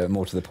true,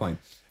 more to the point.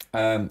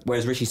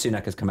 Whereas Rishi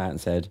Sunak has come out and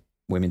said,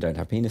 women don't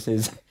have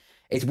penises.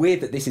 It's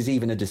weird that this is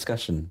even a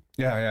discussion.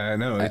 Yeah, I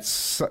know.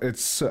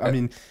 I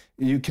mean,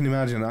 you can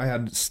imagine I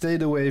had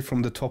stayed away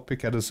from the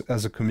topic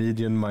as a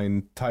comedian my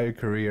entire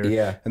career.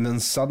 Yeah. And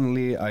then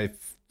suddenly I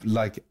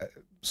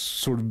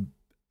sort of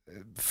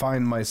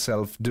find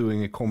myself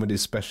doing a comedy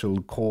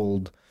special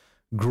called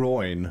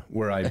Groin,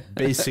 where I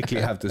basically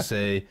have to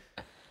say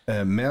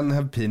men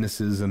have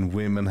penises and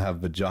women have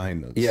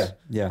vaginas.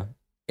 Yeah.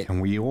 Can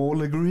we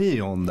all agree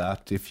on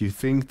that? If you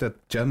think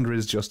that gender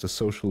is just a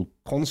social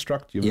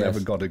construct, you've never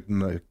got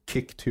a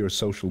kick to your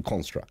social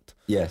construct.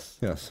 Yes.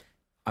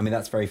 I mean,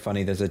 that's very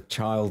funny. There's a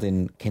child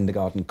in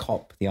Kindergarten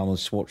Cop, the Arnold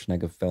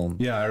Schwarzenegger film.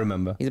 Yeah, I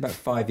remember. He's about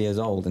 5 years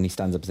old and he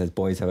stands up and says,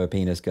 boys have a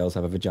penis, girls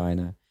have a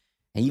vagina.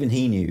 And even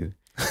he knew.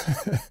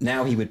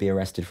 Now he would be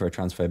arrested for a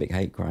transphobic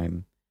hate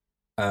crime.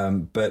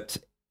 But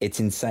it's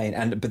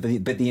insane. But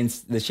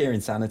the sheer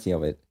insanity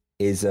of it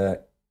is...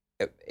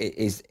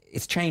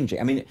 it's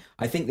changing. I mean,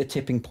 I think the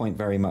tipping point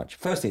very much,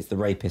 firstly, it's the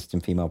rapists in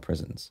female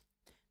prisons.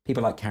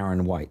 People like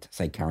Karen White,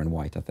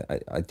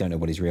 I don't know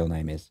what his real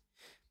name is,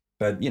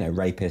 but,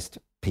 rapist,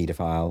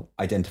 paedophile,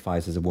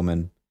 identifies as a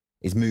woman,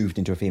 is moved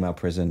into a female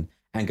prison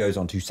and goes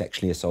on to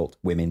sexually assault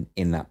women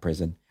in that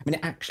prison. I mean,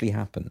 it actually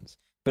happens.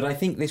 But I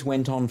think this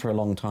went on for a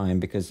long time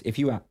because if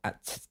you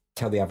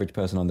tell the average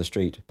person on the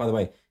street, by the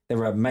way,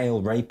 there are male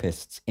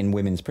rapists in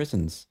women's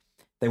prisons,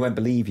 they won't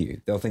believe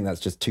you. They'll think that's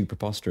just too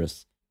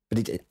preposterous.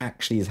 But it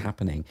actually is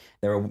happening.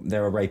 There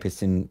are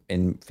rapists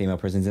in female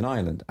prisons in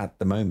Ireland at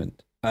the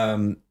moment.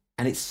 And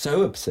it's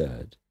so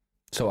absurd.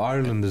 So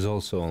Ireland is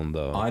also on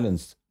the...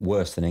 Ireland's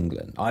worse than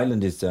England.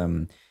 Ireland is,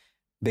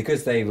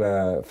 because they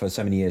were, for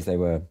so many years, they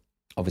were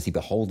obviously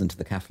beholden to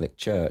the Catholic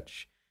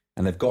Church,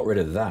 and they've got rid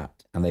of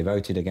that, and they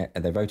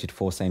voted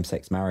for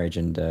same-sex marriage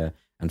and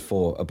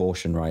for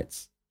abortion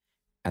rights,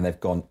 and they've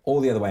gone all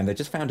the other way, and they've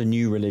just found a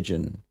new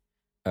religion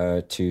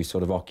to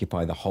sort of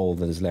occupy the hole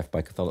that is left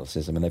by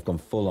Catholicism, and they've gone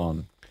full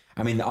on.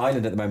 I mean,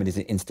 Ireland at the moment is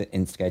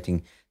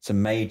instigating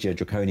some major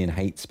draconian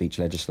hate speech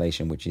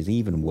legislation, which is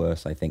even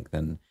worse, I think,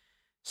 than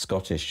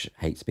Scottish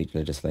hate speech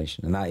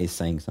legislation, and that is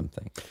saying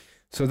something.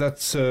 So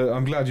that's.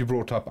 I'm glad you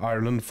brought up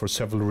Ireland for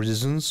several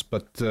reasons,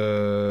 but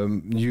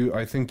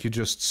I think you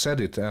just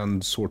said it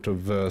and sort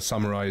of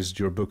summarized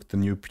your book, The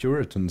New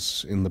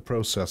Puritans, in the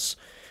process,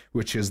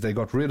 which is they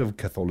got rid of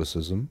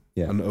Catholicism,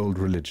 an old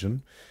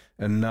religion.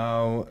 And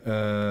now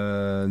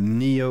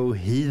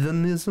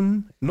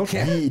neo-heathenism, not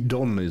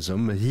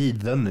hedonism,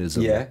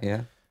 heathenism.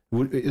 Yeah.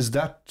 Is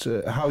that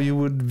how you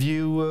would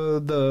view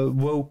the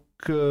woke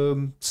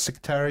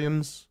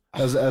sectarians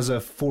as a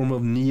form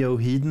of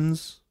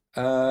neo-heathens?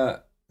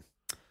 Are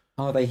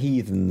they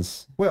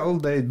heathens? Well,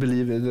 they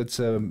believe it's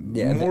a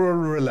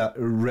moral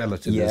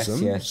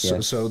relativism. Yes.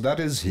 So that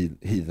is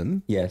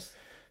heathen. Yes.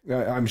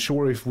 I'm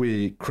sure if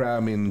we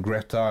cram in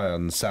Greta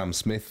and Sam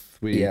Smith,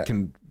 we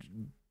can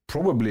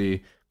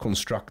probably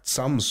construct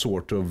some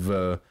sort of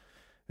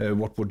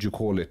what would you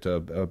call it?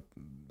 The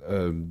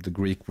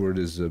Greek word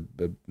is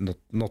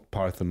not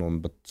Parthenon,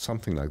 but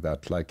something like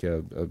that, like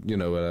a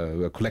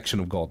collection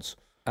of gods.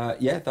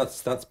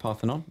 That's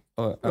Parthenon.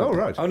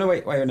 Right. Oh no,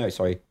 wait, no,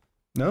 sorry.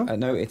 No,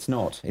 no, it's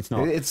not. It's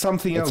not. It's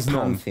something else. It's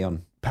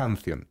Pantheon.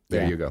 Pantheon.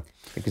 There you go.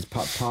 Because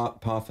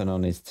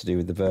Parthenon is to do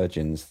with the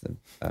virgins.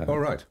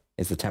 Right.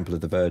 It's the Temple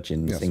of the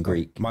Virgins in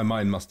Greek. My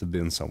mind must have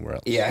been somewhere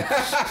else. Yeah.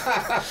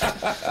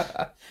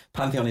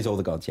 Pantheon is all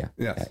the gods, yeah.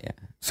 Yes. Yeah.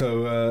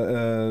 So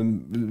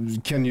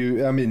can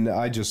you, I mean,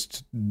 I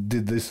just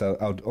did this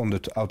out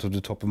of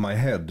the top of my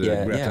head,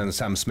 Greta and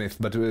Sam Smith,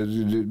 but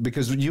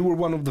because you were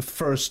one of the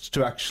first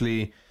to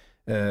actually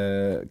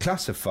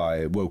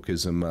classify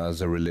wokeism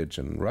as a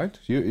religion, right?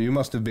 You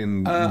must have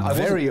been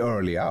very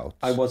early out.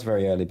 I was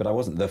very early, but I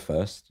wasn't the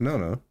first.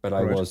 No. But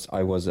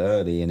I was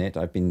early in it.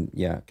 I've been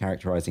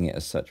characterizing it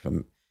as such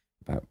for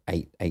about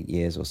eight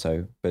years or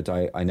so. But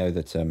I know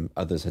that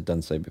others had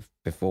done so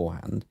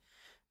beforehand,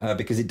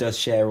 because it does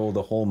share all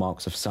the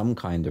hallmarks of some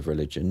kind of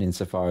religion,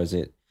 insofar as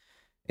it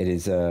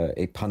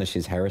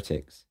punishes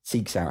heretics,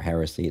 seeks out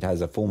heresy. It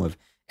has a form of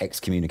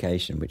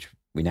excommunication, which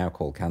we now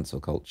call cancel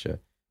culture.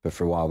 But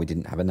for a while, we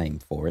didn't have a name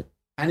for it.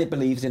 And it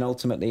believes in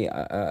ultimately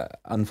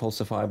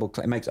unfalsifiable.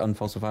 It makes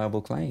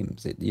unfalsifiable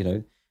claims.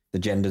 The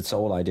gendered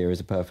soul idea is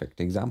a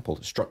perfect example.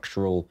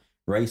 Structural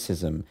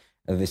racism,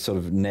 this sort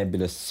of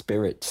nebulous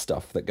spirit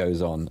stuff that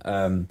goes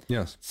on.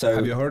 Yes. So,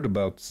 have you heard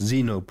about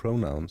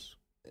xenopronouns?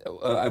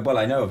 Well,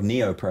 I know of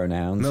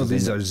neopronouns. No,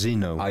 these are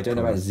xeno. I don't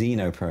know about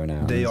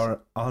xenopronouns. They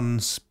are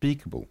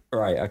unspeakable.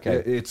 Right.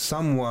 Okay. It's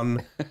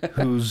someone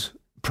whose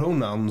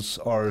pronouns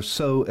are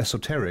so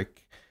esoteric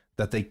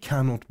that they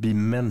cannot be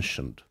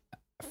mentioned.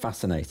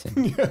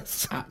 Fascinating.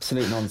 Yes.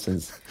 Absolute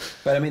nonsense.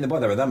 But I mean,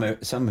 there are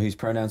some whose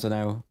pronouns are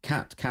now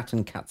cat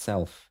and cat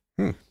self.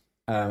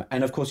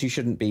 And of course, you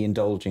shouldn't be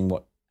indulging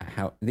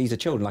how these are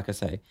children, like I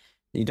say.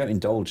 You don't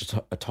indulge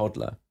a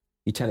toddler.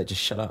 You tell it to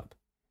shut up,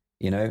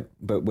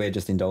 but we're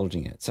just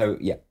indulging it. So,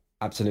 yeah,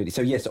 absolutely.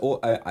 So, yes,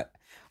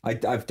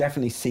 I've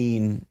definitely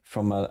seen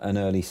from an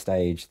early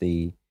stage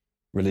the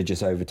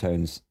religious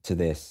overtones to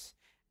this.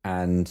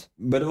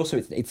 But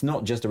also it's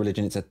not just a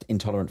religion, it's an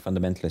intolerant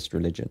fundamentalist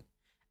religion.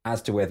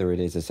 As to whether it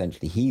is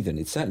essentially heathen,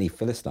 it's certainly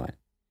Philistine.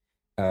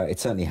 It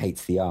certainly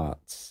hates the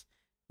arts.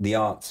 The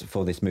arts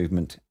for this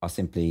movement are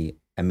simply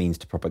a means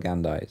to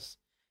propagandize.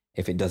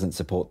 If it doesn't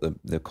support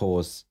the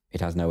cause, it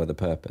has no other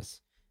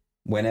purpose.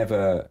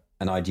 Whenever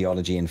an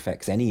ideology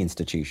infects any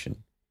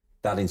institution,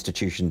 that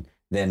institution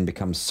then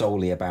becomes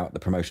solely about the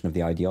promotion of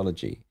the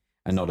ideology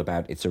and not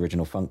about its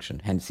original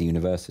function, hence the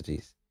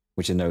universities,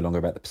 which are no longer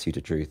about the pursuit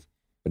of truth,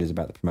 but is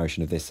about the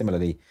promotion of this.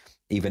 Similarly,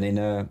 even in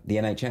the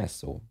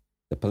NHS or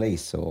the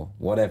police or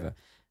whatever,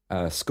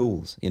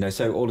 schools,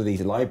 so all of these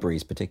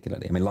libraries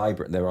particularly. I mean,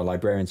 there are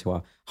librarians who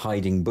are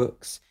hiding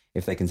books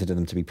if they consider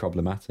them to be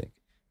problematic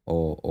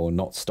or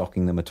not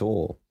stocking them at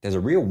all. There's a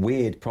real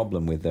weird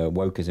problem with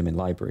wokeism in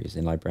libraries,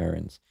 in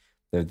librarians.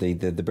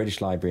 The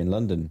British Library in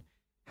London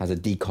has a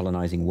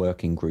decolonizing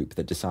working group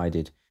that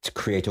decided to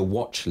create a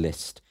watch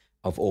list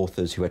of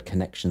authors who had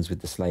connections with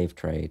the slave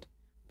trade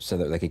so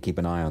that they could keep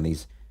an eye on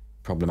these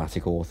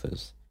problematic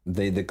authors.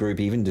 The group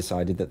even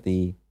decided that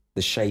the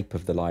shape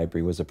of the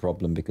library was a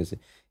problem because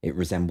it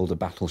resembled a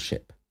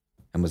battleship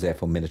and was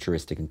therefore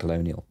militaristic and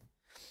colonial.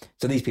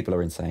 So these people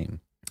are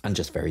insane and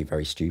just very,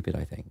 very stupid,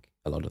 I think,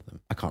 a lot of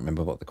them. I can't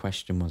remember what the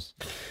question was.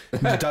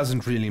 It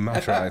doesn't really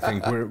matter, I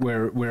think.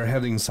 We're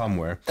heading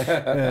somewhere.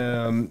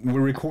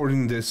 We're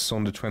recording this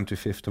on the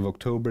 25th of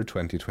October,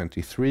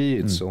 2023.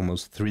 It's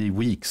almost 3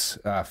 weeks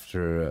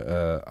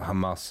after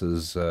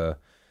Hamas's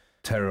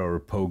terror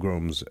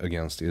pogroms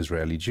against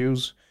Israeli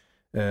Jews.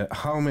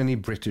 How many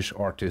British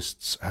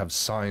artists have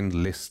signed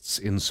lists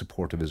in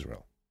support of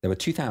Israel? There were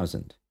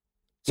 2,000.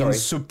 In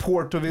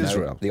support of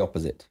Israel? No, the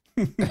opposite.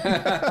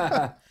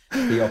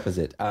 The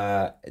opposite.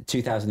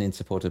 2,000 in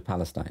support of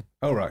Palestine.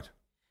 Oh, right.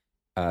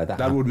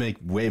 That would make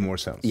way more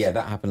sense. Yeah,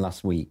 that happened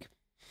last week.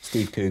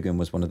 Steve Coogan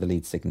was one of the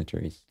lead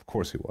signatories. Of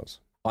course he was.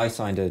 I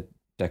signed a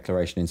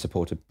declaration in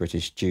support of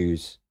British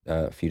Jews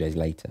a few days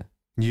later.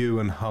 You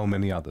and how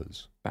many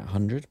others? About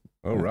 100.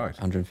 Oh, right.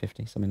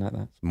 150, something like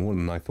that. It's more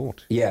than I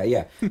thought.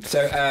 Yeah.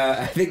 So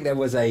I think there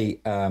was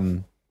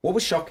what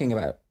was shocking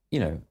about,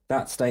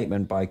 that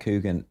statement by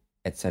Coogan,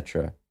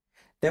 etc.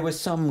 There was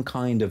some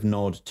kind of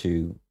nod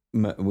to,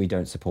 we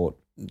don't support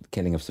the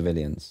killing of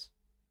civilians.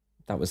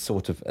 That was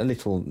sort of a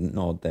little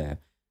nod there.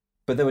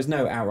 But there was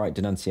no outright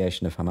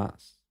denunciation of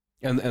Hamas.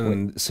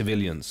 And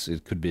civilians,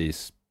 it could be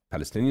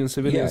Palestinian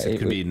civilians, it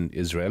could be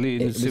Israeli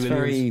civilians. It was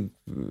very,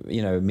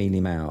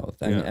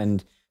 mealy-mouthed.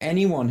 And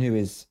anyone who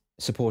is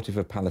supportive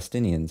of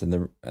Palestinians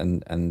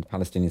and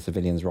Palestinian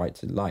civilians' right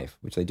to life,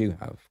 which they do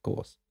have, of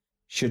course,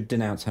 should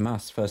denounce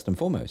Hamas first and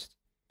foremost,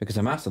 because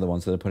Hamas are the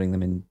ones that are putting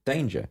them in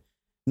danger,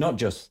 not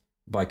just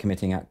by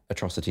committing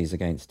atrocities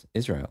against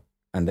Israel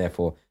and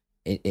therefore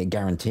it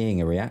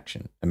guaranteeing a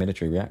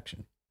military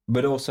reaction,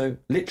 but also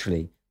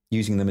literally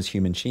using them as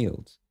human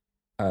shields,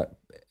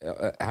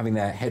 having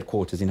their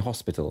headquarters in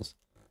hospitals,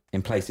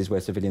 in places where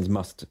civilians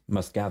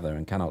must gather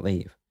and cannot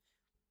leave.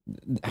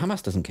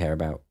 Hamas doesn't care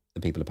about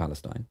the people of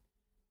Palestine.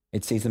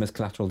 It sees them as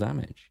collateral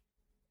damage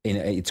in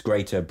its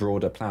greater,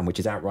 broader plan, which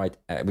is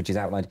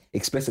outlined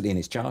explicitly in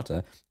its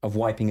charter of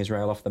wiping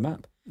Israel off the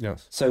map.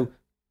 Yes. So,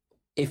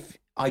 if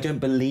I don't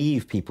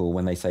believe people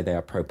when they say they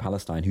are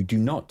pro-Palestine who do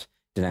not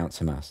denounce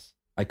Hamas,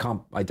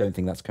 I don't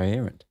think that's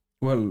coherent.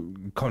 Well,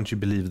 can't you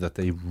believe that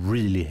they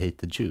really hate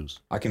the Jews?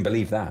 I can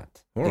believe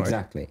that. All right.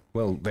 Exactly.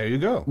 Well, there you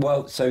go.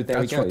 Well, so there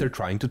we That's go. what they're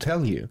trying to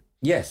tell you.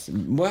 Yes.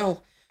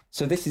 Well,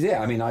 so this is it.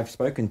 I mean, I've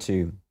spoken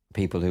to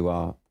people who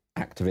are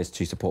activists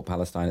who support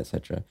Palestine,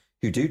 etc.,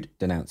 who do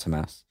denounce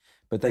Hamas,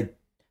 but they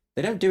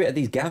don't do it at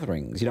these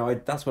gatherings. You know,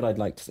 that's what I'd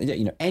like to say.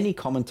 You know, any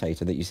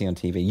commentator that you see on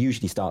TV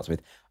usually starts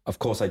with, of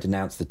course, I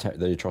denounce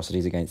the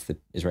atrocities against the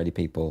Israeli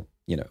people,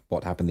 you know,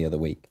 what happened the other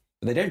week.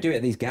 But they don't do it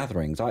at these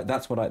gatherings.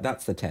 That's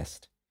the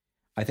test.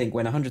 I think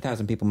when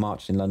 100,000 people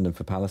marched in London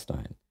for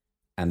Palestine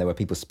and there were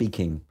people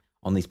speaking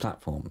on these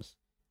platforms,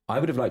 I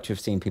would have liked to have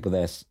seen people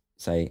there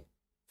say,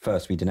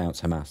 first, we denounce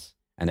Hamas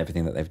and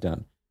everything that they've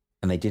done.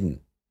 And they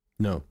didn't.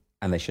 No.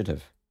 And they should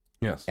have.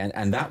 Yes.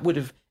 And that would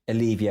have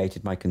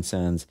alleviated my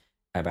concerns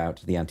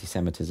about the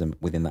anti-Semitism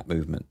within that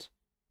movement.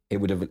 It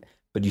would have,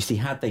 but you see,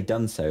 had they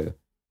done so,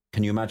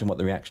 can you imagine what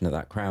the reaction of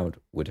that crowd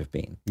would have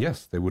been?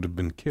 Yes, they would have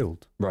been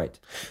killed. Right.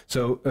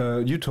 So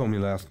you told me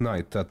last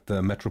night that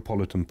the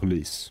Metropolitan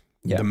Police,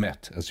 the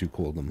Met, as you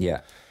call them.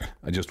 Yeah.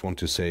 I just want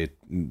to say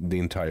the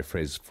entire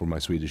phrase for my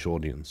Swedish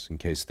audience in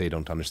case they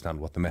don't understand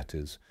what the Met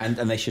is. And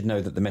they should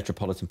know that the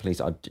Metropolitan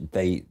Police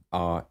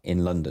are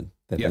in London.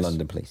 They're the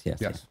London Police.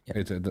 Yes.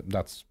 Yeah.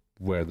 That's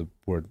where the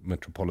word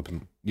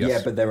metropolitan. Yes.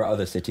 Yeah, but there are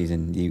other cities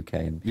in the UK,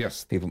 and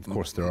yes, people, of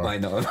course, there are. I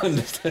know.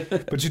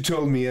 Understand. But you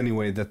told me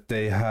anyway that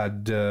they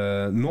had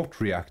not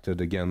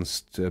reacted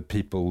against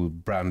people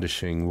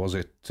brandishing. Was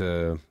it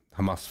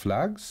Hamas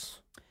flags?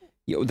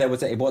 Yeah, there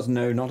was. It was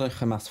not a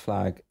Hamas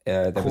flag.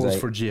 There Calls was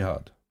for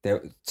jihad.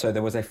 There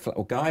was a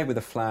guy with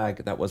a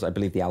flag that was, I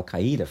believe, the Al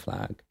Qaeda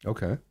flag.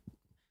 Okay.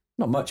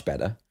 Not much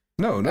better.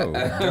 No,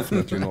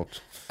 definitely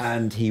not.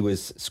 And he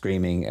was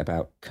screaming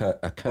about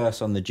a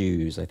curse on the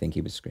Jews, I think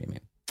he was screaming.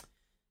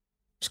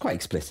 It's quite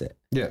explicit.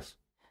 Yes.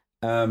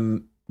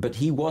 But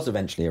he was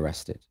eventually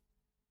arrested,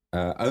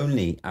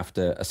 only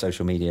after a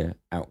social media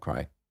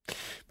outcry.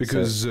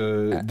 Because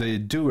they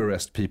do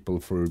arrest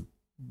people for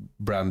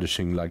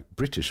brandishing like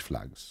British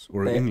flags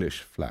or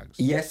English flags.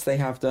 Yes, they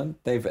have done.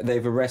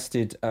 They've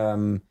arrested,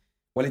 well,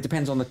 it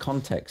depends on the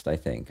context, I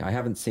think. I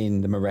haven't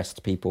seen them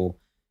arrest people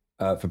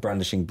for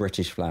brandishing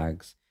British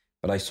flags,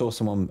 but I saw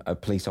a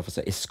police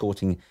officer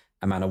escorting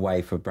a man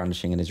away for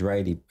brandishing an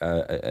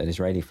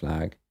Israeli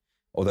flag,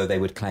 although they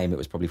would claim it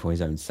was probably for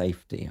his own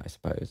safety, I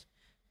suppose.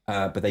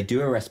 But they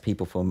do arrest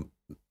people for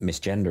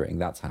misgendering.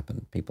 That's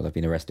happened. People have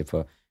been arrested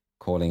for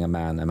calling a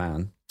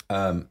man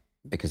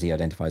because he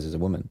identifies as a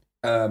woman.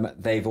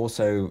 They've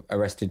also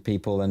arrested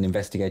people and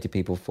investigated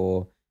people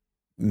for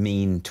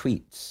mean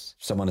tweets.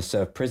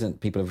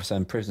 People have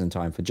served prison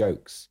time for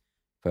jokes,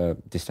 for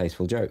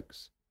distasteful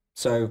jokes.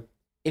 So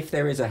if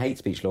there is a hate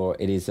speech law,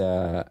 it is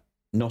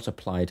not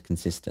applied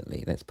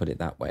consistently, let's put it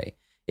that way.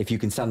 If you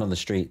can stand on the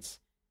streets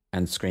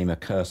and scream a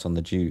curse on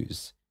the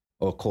Jews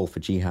or call for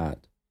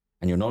jihad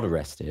and you're not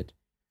arrested,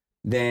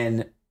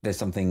 then there's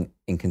something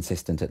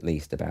inconsistent at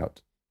least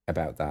about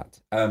that.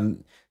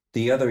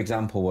 The other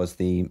example was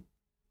the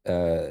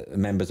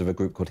members of a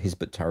group called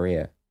Hizb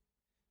ut-Tahrir,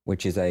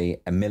 which is a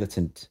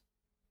militant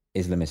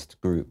Islamist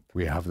group.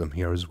 We have them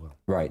here as well.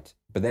 Right.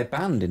 But they're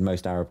banned in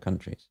most Arab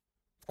countries.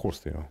 Of course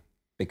they are.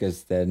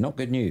 Because they're not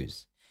good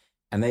news.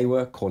 And they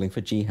were calling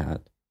for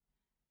jihad.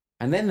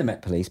 And then the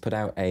Met Police put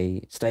out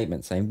a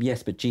statement saying,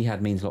 yes, but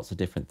jihad means lots of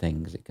different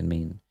things. It can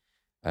mean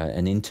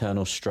an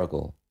internal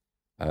struggle,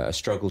 a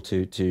struggle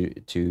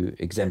to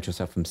exempt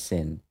yourself from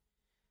sin.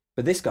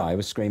 But this guy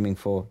was screaming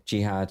for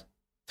jihad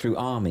through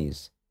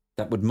armies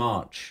that would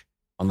march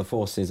on the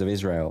forces of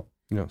Israel.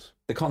 Yes.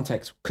 The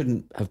context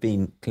couldn't have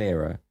been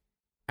clearer.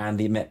 And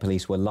the Met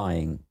Police were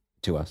lying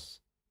to us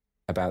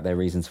about their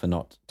reasons for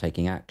not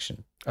taking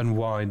action. And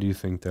why do you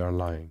think they are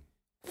lying?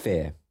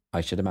 Fear,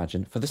 I should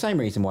imagine. For the same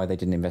reason why they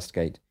didn't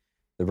investigate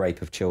the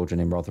rape of children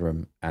in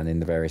Rotherham and in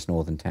the various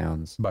northern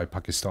towns. By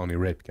Pakistani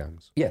rape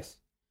gangs? Yes.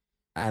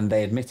 And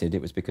they admitted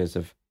it was because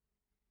of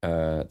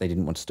they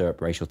didn't want to stir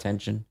up racial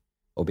tension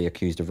or be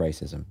accused of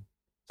racism.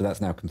 So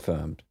that's now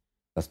confirmed.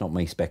 That's not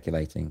me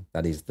speculating.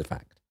 That is the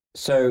fact.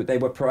 So they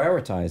were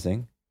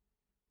prioritizing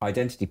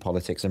identity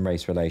politics and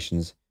race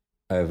relations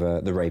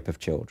over the rape of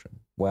children.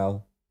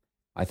 Well,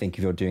 I think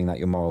if you're doing that,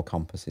 your moral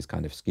compass is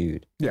kind of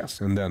skewed. Yes,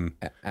 and then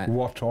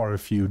what are a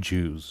few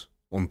Jews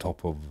on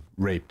top of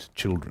raped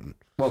children?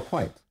 Well,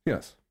 quite.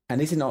 Yes.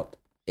 And is it not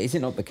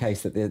the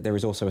case that there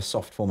is also a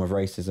soft form of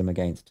racism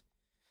against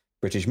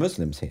British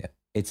Muslims here?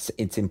 It's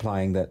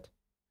implying that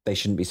they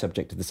shouldn't be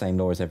subject to the same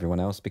law as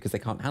everyone else because they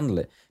can't handle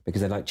it,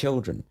 because they're like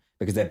children,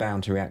 because they're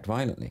bound to react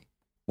violently.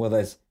 Well,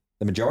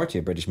 the majority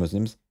of British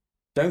Muslims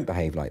don't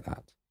behave like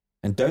that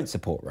and don't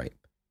support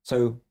rape.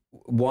 So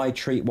why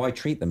treat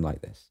them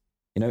like this?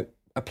 You know,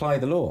 apply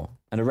the law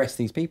and arrest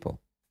these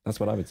people. That's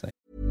what I would say.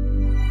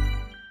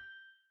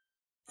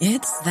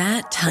 It's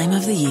that time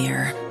of the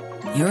year.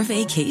 Your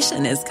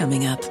vacation is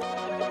coming up.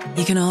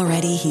 You can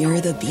already hear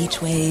the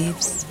beach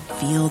waves,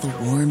 feel the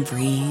warm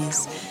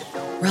breeze,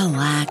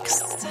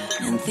 relax,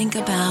 and think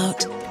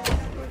about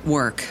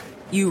work.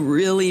 You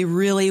really,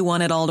 really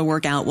want it all to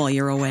work out while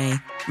you're away.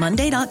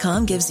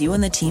 Monday.com gives you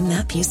and the team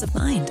that peace of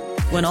mind.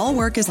 When all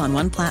work is on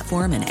one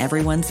platform and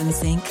everyone's in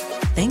sync,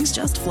 things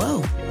just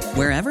flow.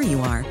 Wherever you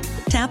are,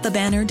 tap the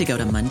banner to go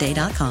to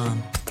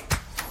Monday.com.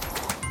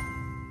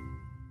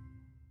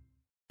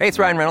 Hey, it's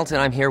Ryan Reynolds, and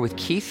I'm here with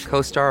Keith,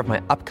 co-star of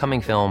my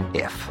upcoming film,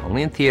 If,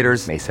 only in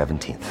theaters May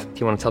 17th. Do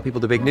you want to tell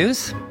people the big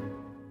news?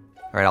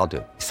 All right, I'll do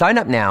it. Sign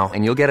up now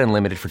and you'll get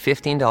unlimited for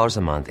 $15 a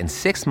month and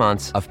 6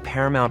 months of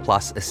Paramount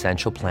Plus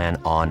Essential Plan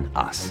on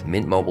us.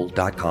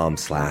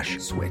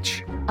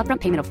 MintMobile.com/switch.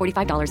 Upfront payment of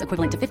 $45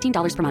 equivalent to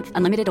 $15 per month.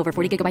 Unlimited over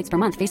 40 gigabytes per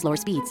month. Face lower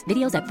speeds.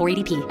 Videos at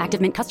 480p.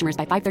 Active Mint customers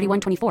by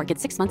 531.24 get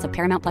 6 months of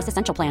Paramount Plus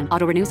Essential Plan.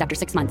 Auto renews after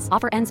 6 months.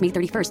 Offer ends May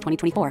 31st,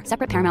 2024.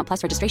 Separate Paramount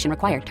Plus registration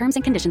required. Terms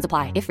and conditions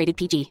apply if rated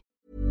PG.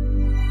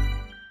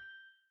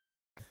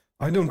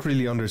 I don't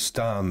really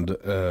understand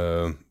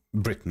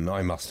Britain,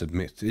 I must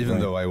admit, even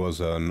though I was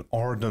an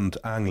ardent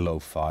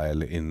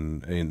Anglophile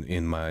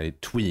in my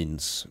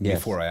tweens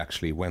before I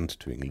actually went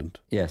to England.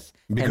 Yes.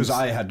 Because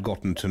I had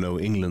gotten to know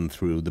England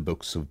through the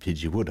books of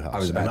P.G. Wodehouse. I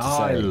was about to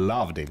say. I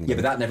loved England. Yeah,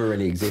 but that never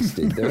really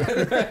existed.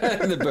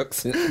 The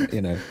books,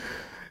 you know.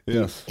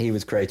 Yes. He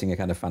was creating a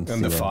kind of fantasy.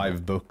 And the world.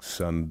 5 books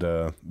and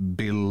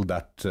Bill,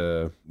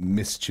 that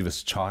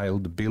mischievous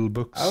child, Bill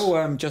books.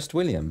 Oh, Just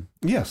William.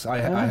 Yes, I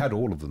had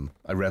all of them.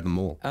 I read them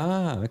all.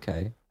 Ah,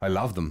 okay. I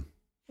love them.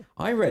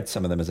 I read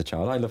some of them as a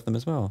child. I loved them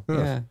as well.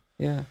 Yes.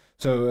 Yeah.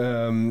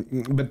 So,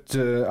 but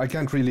I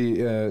can't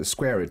really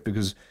square it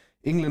because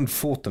England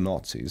fought the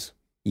Nazis.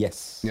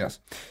 Yes.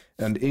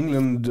 And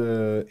England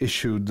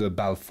issued the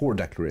Balfour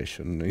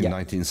Declaration in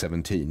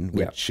 1917,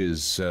 which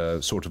is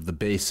sort of the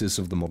basis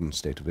of the modern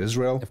state of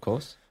Israel. Of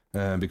course.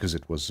 Because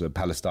it was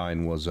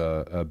Palestine was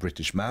a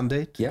British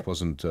mandate. It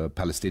wasn't a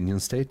Palestinian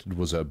state. It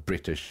was a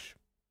British,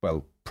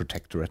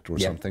 protectorate or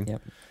something.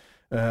 Yep.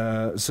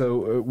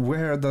 So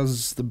where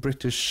does the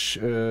British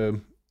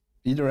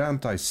either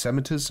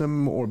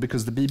anti-Semitism or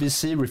because the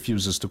BBC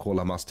refuses to call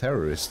Hamas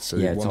terrorists, so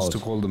it wants to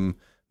call them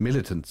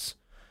militants,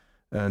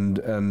 and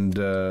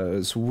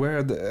so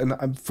where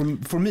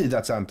for me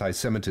that's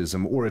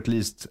anti-Semitism or at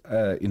least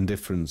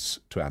indifference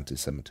to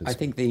anti-Semitism. I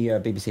think the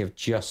BBC have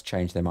just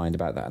changed their mind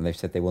about that, and they've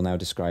said they will now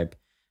describe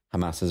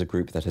Hamas as a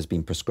group that has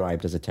been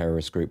prescribed as a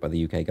terrorist group by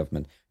the UK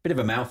government. Bit of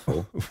a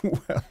mouthful,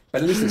 but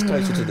at least it's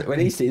closer to at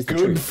least it is the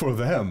good truth. For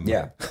them.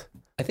 Yeah,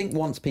 I think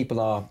once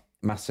people are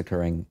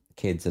massacring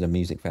kids at a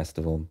music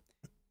festival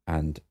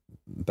and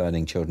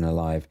burning children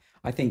alive,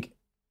 I think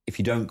if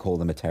you don't call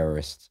them a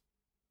terrorist,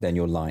 then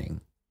you're lying.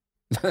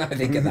 I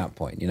think at that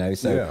point,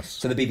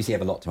 so the BBC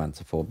have a lot to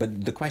answer for.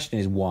 But the question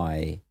is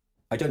why?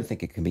 I don't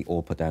think it can be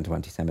all put down to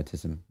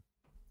anti-Semitism.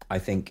 I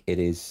think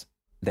there's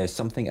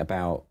something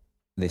about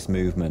this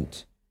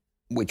movement,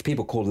 which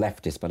people call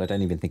leftist, but I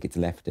don't even think it's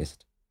leftist.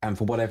 And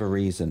for whatever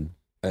reason,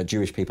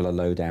 Jewish people are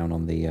low down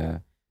on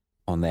their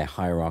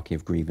hierarchy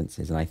of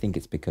grievances, and I think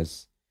it's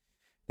because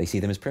they see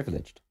them as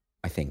privileged.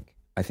 I think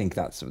they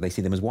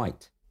see them as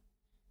white,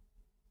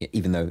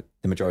 even though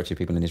the majority of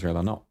people in Israel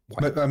are not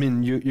white. But I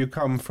mean, you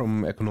come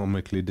from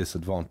economically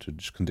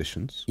disadvantaged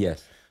conditions.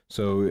 Yes.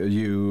 So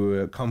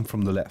you come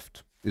from the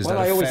left. Is that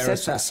a fair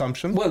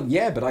assumption? Well,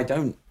 yeah, but I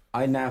don't.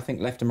 I now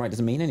think left and right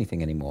doesn't mean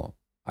anything anymore.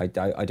 I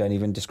don't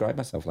even describe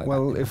myself like that.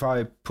 Well, if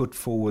I put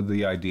forward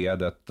the idea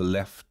that the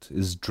left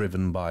is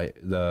driven by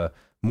the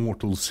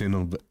mortal sin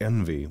of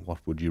envy, what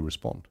would you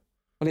respond?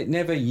 Well,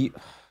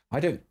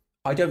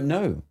 I don't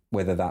know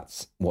whether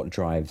that's what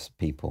drives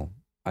people.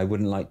 I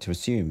wouldn't like to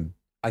assume.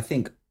 I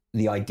think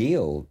the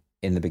ideal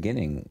in the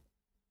beginning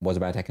was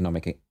about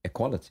economic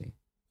equality,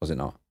 was it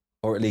not?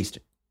 Or at least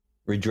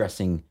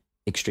redressing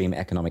extreme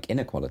economic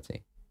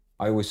inequality.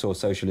 I always saw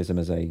socialism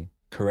as a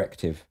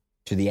corrective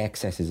to the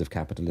excesses of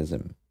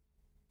capitalism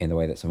in the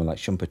way that someone like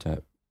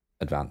Schumpeter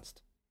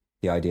advanced.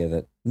 The idea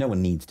that no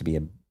one needs to be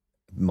a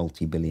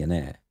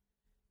multi-billionaire.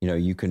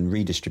 You can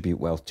redistribute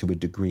wealth to a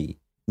degree,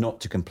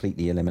 not to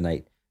completely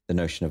eliminate the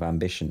notion of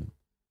ambition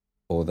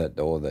or that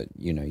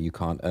you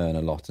can't earn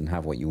a lot and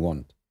have what you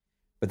want,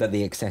 but that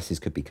the excesses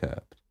could be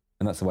curbed.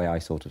 And that's the way I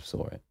sort of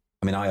saw it.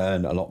 I mean, I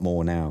earn a lot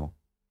more now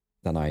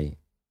than I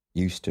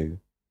used to,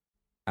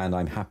 and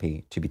I'm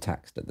happy to be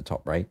taxed at the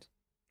top rate.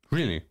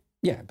 Really?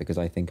 Yeah, because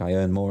I think I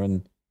earn more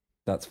and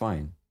that's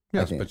fine.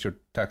 Yes, but your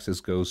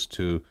taxes goes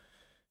to,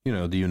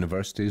 the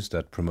universities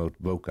that promote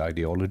woke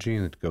ideology,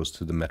 and it goes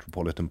to the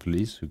Metropolitan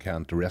Police who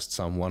can't arrest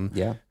someone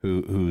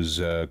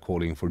who's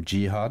calling for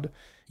jihad.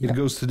 It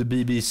goes to the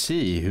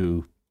BBC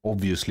who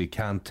obviously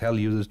can't tell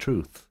you the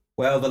truth.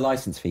 Well, the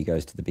license fee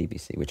goes to the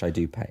BBC, which I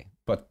do pay.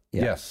 But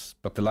yes,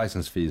 but the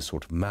license fee is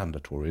sort of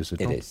mandatory, is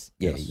it not? It is.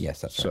 Yeah,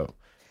 yes, that's right. So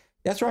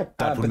that's right.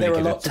 But there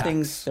are lots of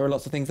things. There are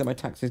lots of things that my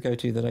taxes go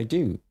to that I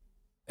do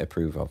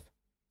approve of.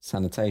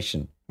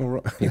 Sanitation,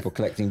 people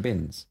collecting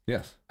bins,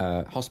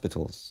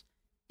 hospitals.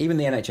 Even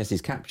the NHS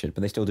is captured,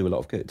 but they still do a lot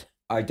of good.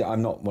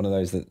 I'm not one of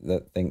those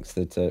that thinks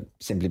that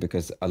simply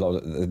because a lot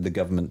of the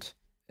government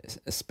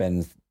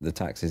spends the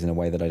taxes in a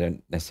way that I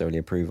don't necessarily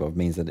approve of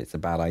means that it's a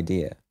bad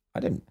idea.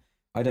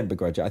 I don't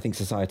begrudge it. I think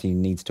society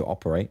needs to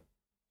operate.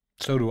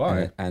 So do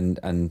I.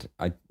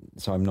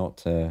 So I'm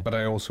not. But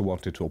I also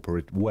want it to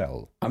operate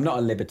well. I'm not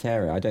a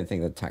libertarian. I don't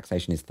think that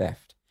taxation is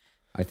theft.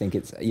 I think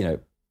it's,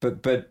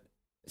 but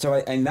so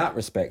in that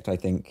respect, I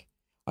think,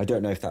 I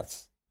don't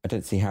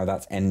see how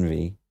that's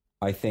envy.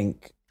 I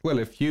think... Well,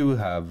 if you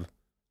have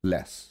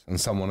less and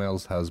someone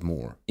else has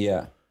more.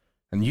 Yeah.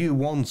 And you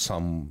want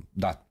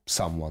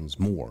someone's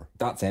more.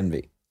 That's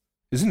envy.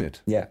 Isn't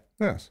it? Yeah.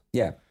 Yes.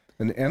 Yeah.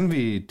 And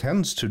envy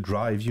tends to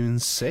drive you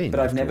insane. But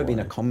I've never been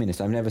a communist.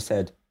 I've never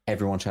said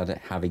everyone should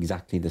have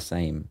exactly the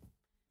same.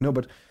 No,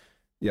 but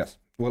yes.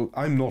 Well,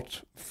 I'm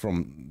not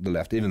from the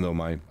left, even though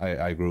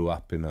I grew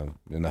up in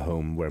a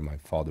home where my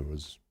father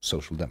was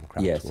social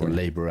democrat, or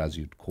Labour, as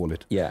you'd call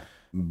it. Yeah.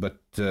 But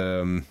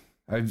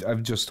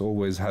I've just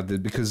always had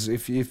it, because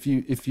if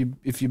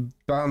you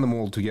band them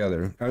all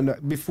together, and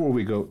before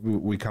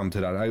we come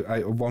to that,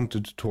 I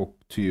wanted to talk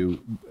to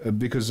you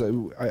because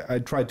I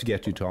tried to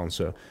get you to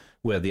answer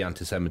where the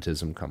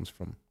anti-Semitism comes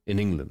from in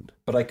England.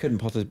 But I couldn't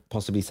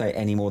possibly say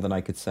any more than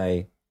I could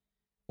say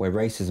where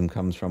racism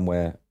comes from,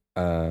 where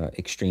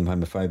extreme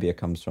homophobia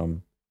comes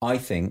from. I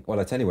think, well,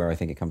 I tell you where I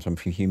think it comes from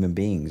human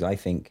beings. I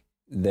think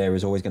there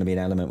is always going to be an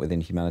element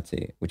within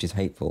humanity which is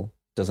hateful,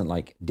 doesn't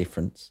like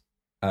difference,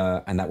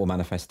 and that will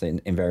manifest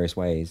in various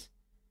ways.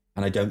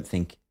 And I don't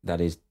think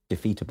that is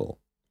defeatable.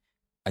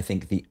 I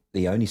think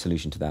the only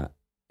solution to that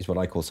is what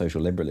I call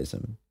social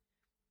liberalism,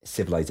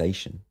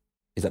 civilization,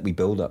 is that we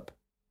build up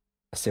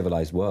a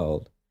civilized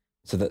world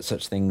so that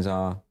such things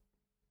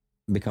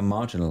become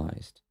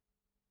marginalized,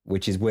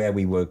 which is where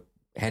we were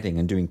heading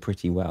and doing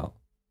pretty well,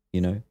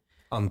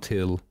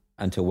 until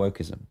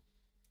wokeism,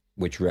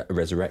 which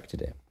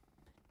resurrected it.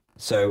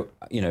 So,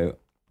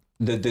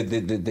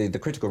 the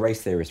critical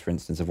race theorists, for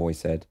instance, have always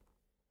said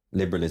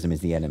liberalism is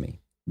the enemy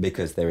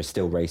because there is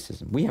still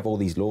racism. We have all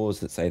these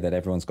laws that say that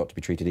everyone's got to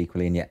be treated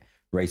equally, and yet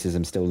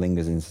racism still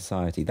lingers in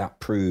society. That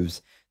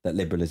proves that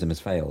liberalism has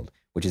failed,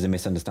 which is a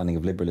misunderstanding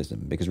of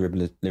liberalism, because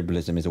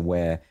liberalism is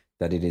aware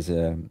that it is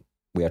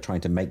we are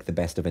trying to make the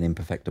best of an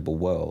imperfectible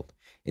world.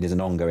 It is an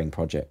ongoing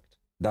project.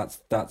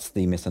 That's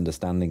the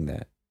misunderstanding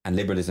there. And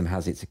liberalism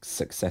has its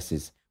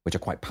successes, which are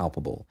quite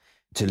palpable.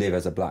 To live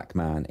as a black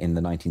man in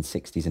the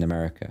 1960s in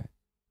America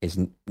is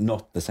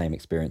not the same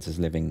experience as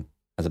living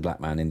as a black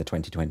man in the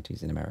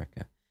 2020s in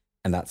America.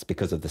 And that's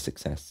because of the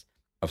success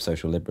of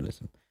social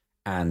liberalism.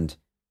 And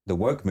the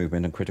woke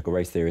movement and critical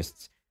race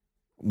theorists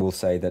will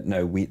say that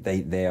no,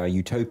 they are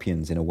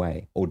utopians in a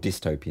way, or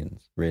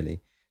dystopians,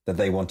 really, that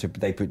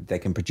they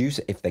can produce,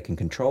 if they can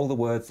control the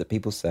words that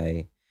people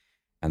say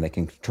and they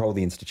can control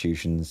the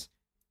institutions,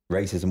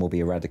 racism will be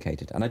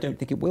eradicated. And I don't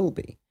think it will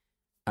be.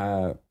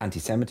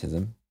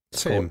 Anti-Semitism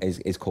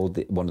is called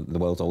one of the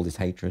world's oldest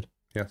hatred.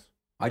 Yes.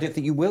 I don't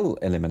think you will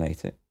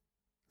eliminate it.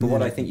 But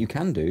what I think you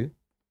can do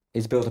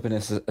is build up in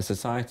a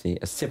society,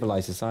 a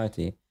civilized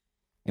society,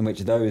 in which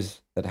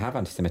those that have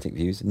anti-Semitic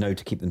views know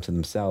to keep them to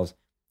themselves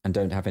and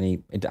don't have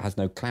it has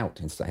no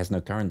clout, it has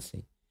no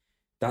currency.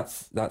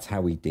 That's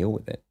how we deal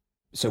with it.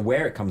 So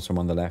where it comes from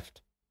on the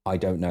left, I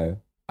don't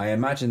know. I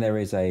imagine there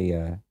is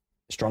a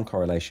strong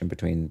correlation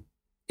between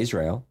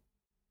Israel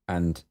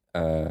and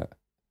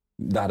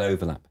that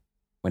overlap,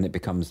 when it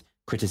becomes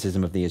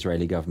criticism of the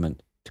Israeli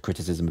government to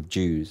criticism of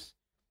Jews,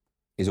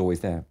 is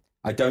always there.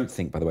 I don't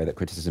think, by the way, that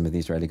criticism of the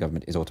Israeli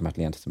government is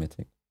automatically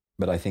anti-Semitic.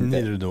 But I think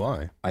neither do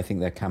I. I think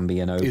there can be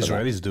an overlap.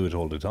 Israelis do it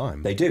all the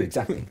time. They do,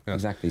 exactly. Yes.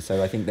 Exactly.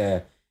 So I think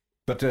they're...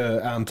 But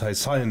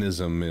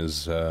anti-Zionism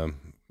is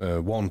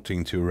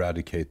wanting to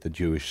eradicate the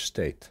Jewish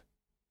state.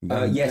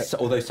 Yes,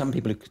 although some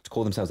people who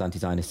call themselves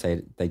anti-Zionists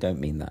say they don't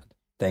mean that.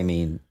 They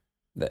mean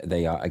that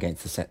they are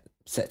against the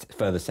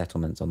further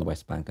settlements on the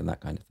West Bank and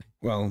that kind of thing.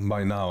 Well,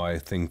 by now I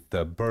think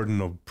the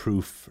burden of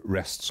proof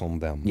rests on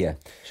them. Yeah,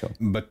 sure.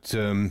 But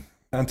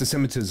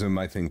anti-Semitism,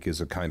 I think,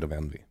 is a kind of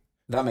envy.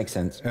 That makes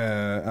sense.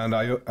 And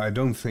I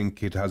don't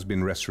think it has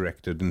been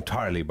resurrected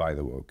entirely by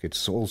the woke.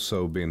 It's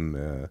also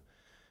been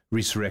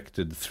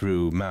resurrected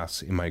through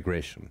mass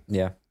immigration.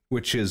 Yeah.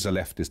 Which is a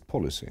leftist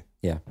policy.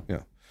 Yeah.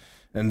 Yeah.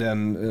 And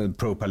then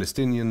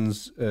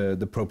pro-Palestinians,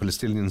 the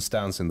pro-Palestinian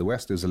stance in the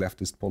West is a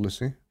leftist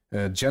policy.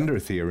 Gender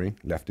theory,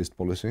 leftist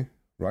policy,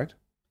 right?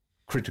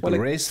 Critical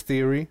race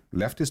theory,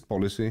 leftist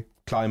policy.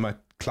 Climate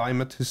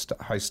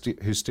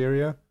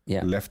hysteria,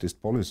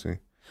 leftist policy.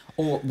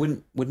 Or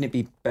wouldn't it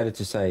be better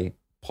to say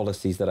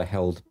policies that are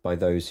held by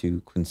those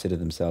who consider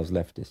themselves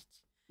leftists?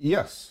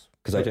 Yes.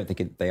 Because I don't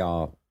think they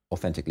are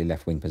authentically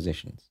left-wing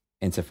positions,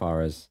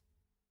 insofar as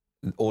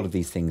all of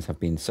these things have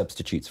been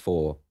substitutes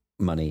for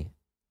money,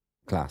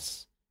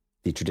 class,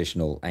 the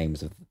traditional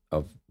aims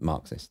of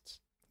Marxists.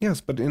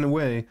 Yes, but in a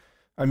way,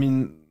 I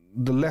mean,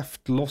 the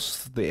left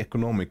lost the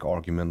economic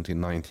argument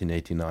in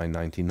 1989,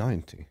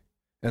 1990.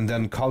 And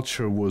then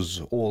culture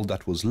was all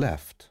that was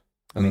left.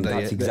 I mean,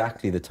 that's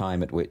exactly the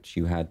time at which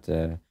you had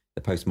the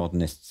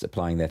postmodernists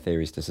applying their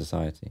theories to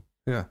society.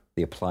 Yeah.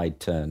 The applied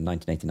turn,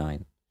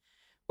 1989,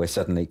 where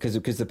suddenly, because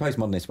the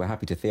postmodernists were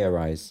happy to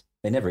theorize,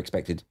 they never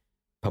expected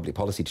public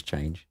policy to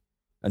change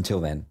until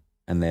then.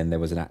 And then there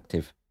was an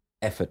active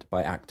effort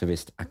by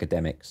activist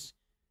academics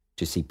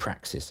to see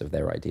praxis of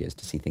their ideas,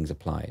 to see things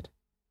applied.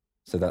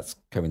 So that's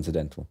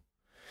coincidental.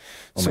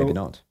 Or maybe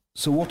not.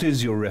 So what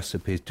is your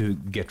recipe to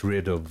get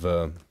rid of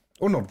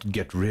or not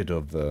get rid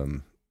of,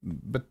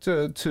 but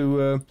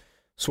to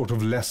sort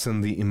of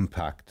lessen the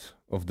impact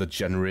of the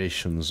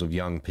generations of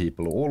young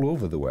people all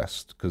over the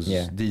West, because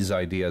these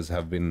ideas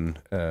have been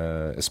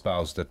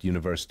espoused at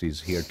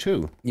universities here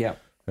too. Yeah.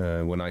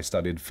 When I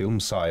studied film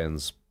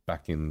science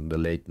back in the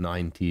late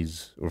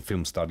 90s, or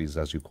film studies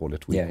as you call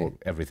it, we call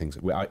everything.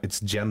 It's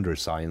gender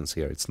science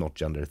here, it's not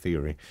gender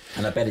theory.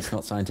 And I bet it's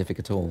not scientific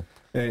at all.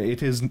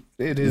 It is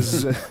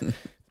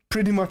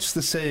pretty much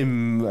the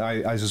same,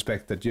 I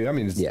suspect that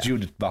it's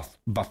Judith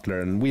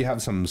Butler, and we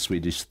have some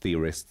Swedish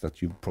theorists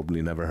that you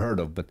probably never heard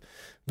of, but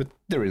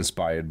they're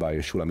inspired by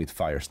Shulamit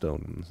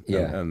Firestone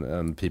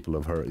and people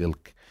of her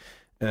ilk.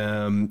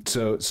 So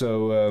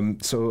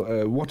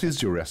what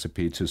is your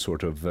recipe to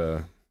sort of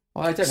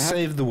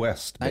save the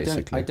West,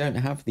 basically? I don't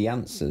have the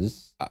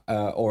answers,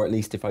 or at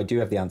least if I do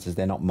have the answers,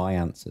 they're not my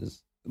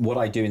answers. What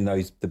I do in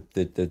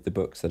the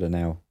books that are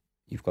now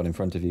you've got in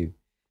front of you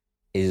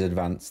is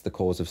advance the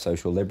cause of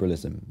social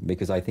liberalism,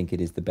 because I think it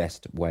is the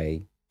best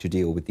way to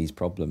deal with these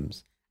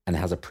problems and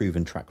has a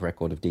proven track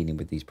record of dealing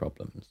with these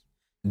problems.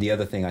 The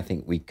other thing I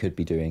think we could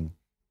be doing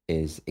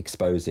is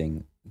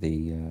exposing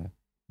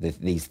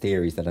these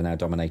theories that are now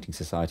dominating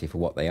society for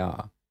what they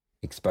are,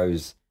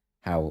 expose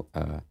how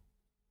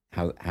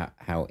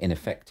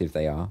ineffective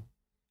they are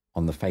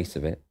on the face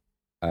of it,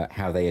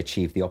 how they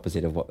achieve the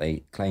opposite of what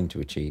they claim to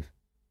achieve.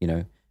 You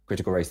know,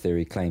 critical race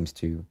theory claims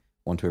to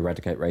want to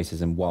eradicate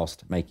racism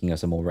whilst making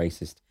us a more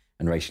racist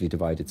and racially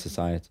divided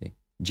society.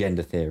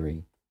 Gender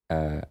theory,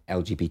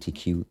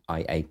 LGBTQIA+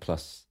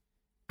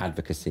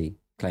 advocacy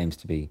claims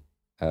to be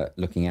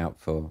looking out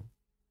for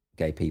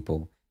gay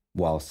people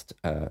whilst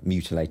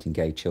mutilating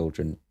gay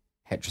children,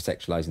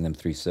 heterosexualizing them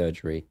through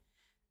surgery,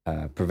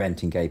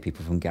 preventing gay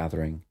people from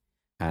gathering,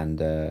 and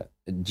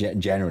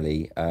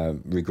generally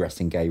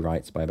regressing gay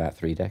rights by about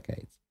 3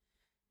 decades.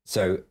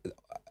 So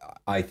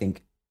I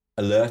think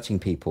alerting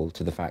people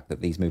to the fact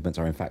that these movements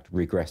are in fact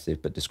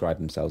regressive but describe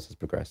themselves as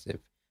progressive,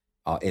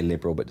 are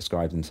illiberal but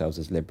describe themselves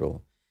as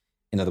liberal.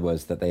 In other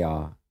words, that they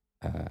are,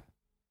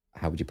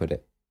 how would you put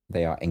it?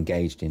 They are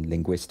engaged in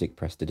linguistic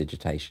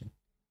prestidigitation.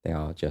 They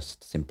are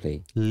just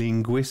simply...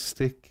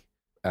 Linguistic?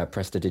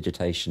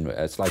 Prestidigitation,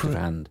 sleight of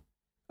hand.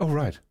 Oh,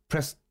 right.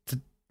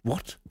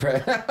 What?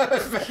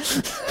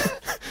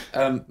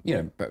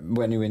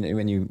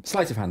 When you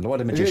sleight of hand,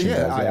 what a magician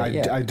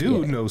does. I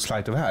do know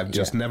sleight of hand. I've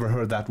just never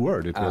heard that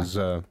word. It was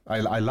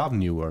I love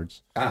new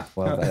words.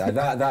 Well,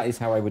 that is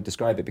how I would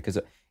describe it, because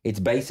it's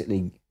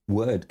basically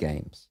word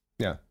games.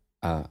 Yeah.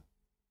 That's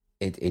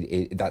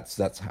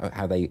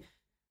how they,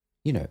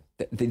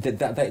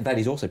 that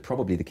is also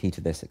probably the key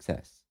to their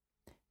success,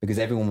 because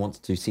everyone wants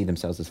to see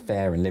themselves as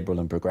fair and liberal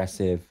and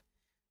progressive.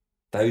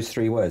 Those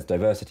 3 words,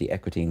 diversity,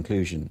 equity,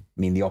 inclusion,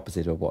 mean the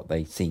opposite of what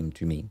they seem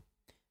to mean.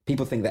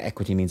 People think that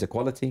equity means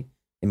equality.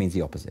 It means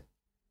the opposite.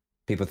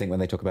 People think when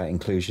they talk about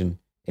inclusion,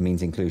 it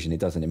means inclusion. It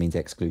doesn't. It means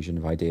exclusion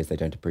of ideas they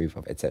don't approve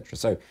of, etc.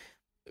 So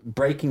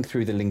breaking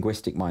through the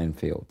linguistic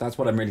minefield, that's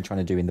what I'm really trying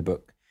to do in the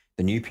book.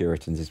 The New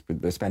Puritans is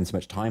spend so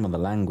much time on the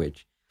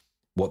language,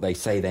 what they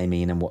say they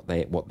mean and what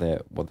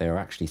they're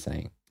actually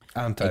saying.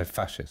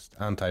 Anti-fascist,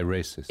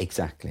 anti-racist.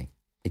 Exactly.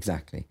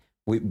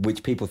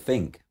 Which people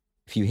think,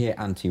 if you hear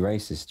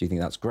anti-racist, you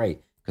think that's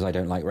great because I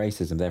don't like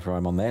racism, therefore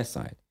I'm on their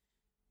side.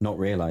 Not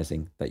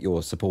realizing that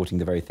you're supporting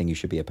the very thing you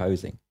should be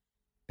opposing,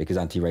 because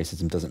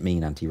anti-racism doesn't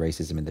mean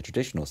anti-racism in the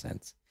traditional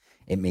sense.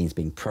 It means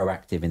being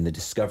proactive in the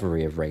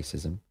discovery of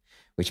racism,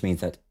 which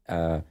means that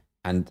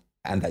and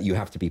that you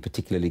have to be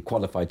particularly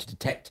qualified to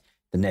detect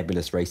the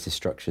nebulous racist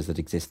structures that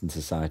exist in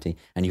society,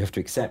 and you have to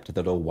accept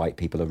that all white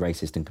people are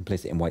racist and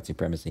complicit in white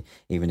supremacy,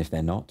 even if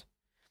they're not.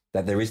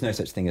 That there is no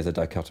such thing as a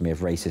dichotomy of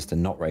racist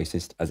and not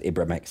racist, as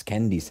Ibram X.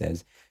 Kendi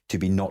says. To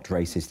be not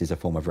racist is a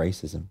form of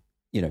racism.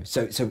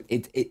 So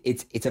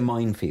it's a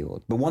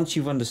minefield. But once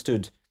you've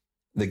understood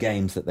the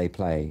games that they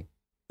play,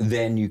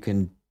 then you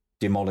can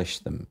demolish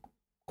them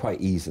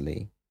quite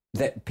easily.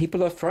 That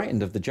people are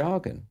frightened of the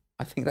jargon.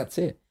 I think that's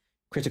it.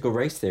 Critical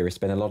race theorists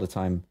spend a lot of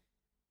time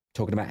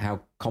talking about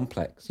how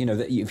complex.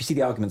 That if you see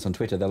the arguments on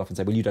Twitter, they'll often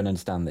say, "Well, you don't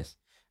understand this.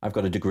 I've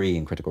got a degree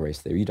in critical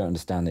race theory. You don't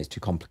understand it. It's too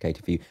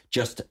complicated for you.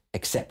 Just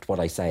accept what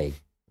I say."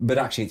 But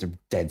actually, it's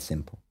dead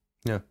simple.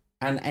 Yeah.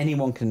 And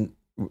anyone can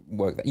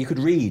work that. You could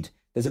read.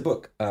 There's a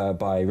book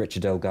by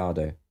Richard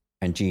Delgado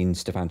and Jean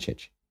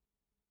Stefancic,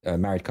 a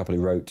married couple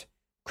who wrote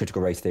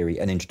Critical Race Theory,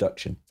 an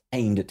introduction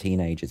aimed at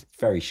teenagers. It's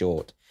very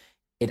short.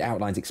 It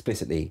outlines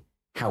explicitly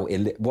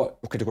what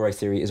critical race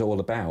theory is all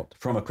about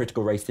from a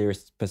critical race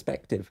theorist's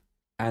perspective.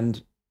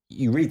 And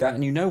you read that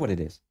and you know what it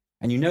is.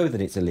 And you know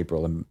that it's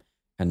illiberal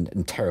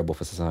and terrible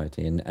for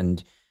society.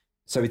 And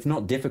so it's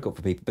not difficult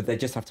for people, but they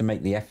just have to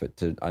make the effort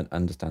to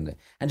understand it.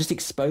 And just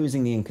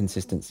exposing the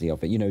inconsistency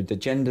of it. The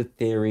gender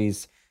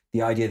theories,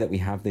 the idea that we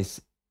have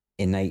this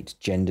innate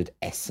gendered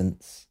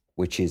essence,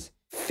 which is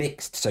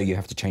fixed, so you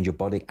have to change your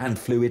body, and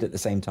fluid at the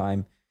same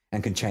time,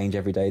 and can change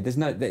every day. There's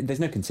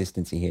no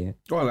consistency here.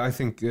 Well, I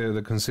think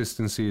the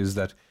consistency is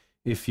that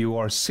if you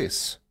are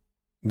cis,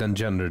 then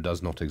gender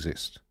does not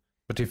exist.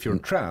 But if you're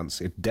trans,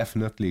 it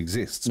definitely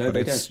exists. No,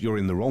 but you're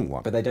in the wrong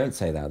one. But they don't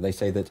say that. They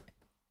say that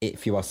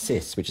if you are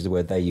cis, which is a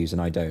word they use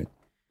and I don't,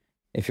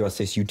 if you are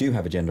cis, you do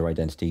have a gender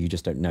identity, you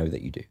just don't know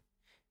that you do.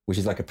 Which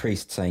is like a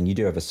priest saying you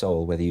do have a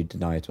soul, whether you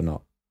deny it or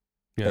not.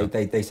 Yeah.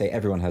 They say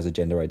everyone has a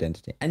gender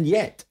identity. And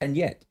yet,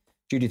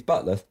 Judith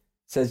Butler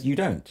says you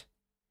don't.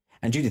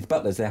 And Judith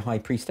Butler's their high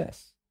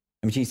priestess.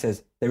 I mean, she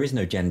says there is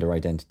no gender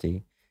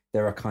identity.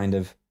 There are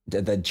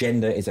the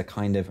gender is a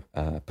kind of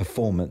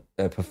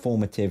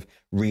performative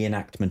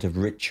reenactment of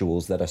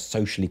rituals that are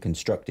socially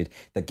constructed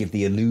that give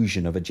the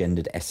illusion of a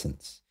gendered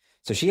essence.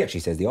 So she actually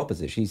says the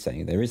opposite. She's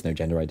saying there is no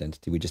gender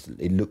identity.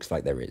 It looks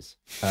like there is.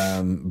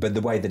 But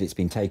the way that it's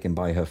been taken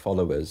by her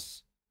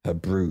followers, her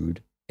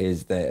brood,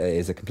 is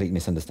a complete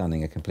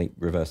misunderstanding, a complete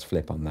reverse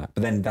flip on that.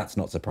 But then that's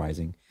not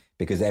surprising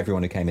because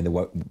everyone who came in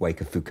the wake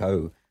of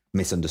Foucault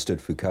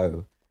misunderstood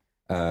Foucault.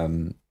 Now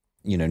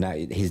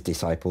his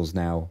disciples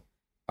now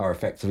are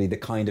effectively the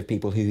kind of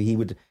people who he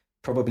would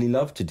probably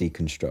love to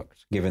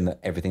deconstruct, given that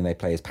everything they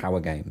play is power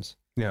games.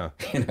 Yeah.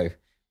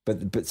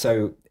 But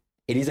so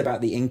it is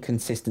about the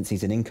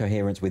inconsistencies and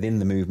incoherence within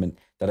the movement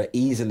that are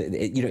easily,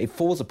 it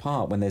falls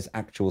apart when there's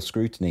actual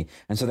scrutiny.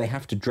 And so they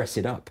have to dress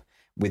it up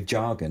with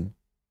jargon.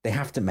 They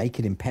have to make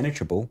it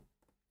impenetrable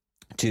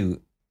to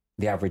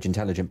the average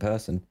intelligent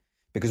person,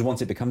 because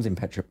once it becomes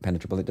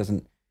impenetrable,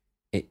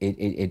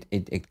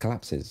 it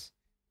collapses.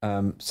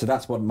 So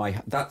that's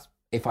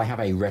if I have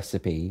a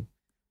recipe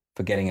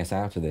for getting us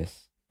out of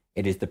this,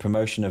 it is the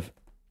promotion of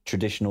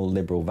traditional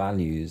liberal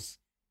values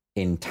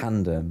in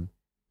tandem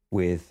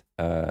with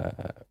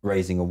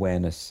raising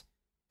awareness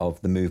of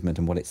the movement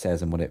and what it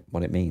says and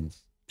what it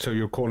means. So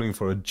you're calling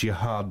for a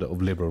jihad of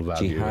liberal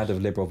values. Jihad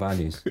of liberal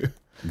values.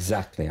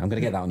 Exactly. I'm going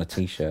to get that on a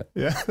T-shirt.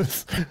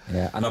 Yes.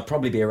 Yeah, and I'll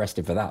probably be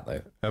arrested for that,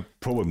 though.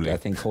 Probably. I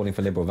think calling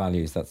for liberal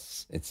values,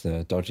 it's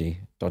a dodgy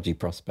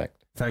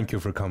prospect. Thank you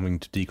for coming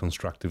to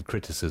Deconstructive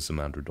Criticism,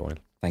 Andrew Doyle.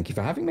 Thank you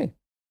for having me.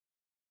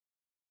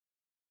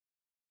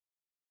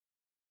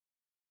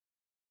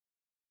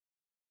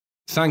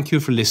 Thank you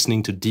for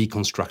listening to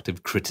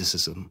Deconstructive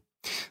Criticism.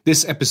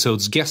 This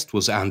episode's guest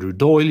was Andrew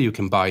Doyle. You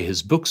can buy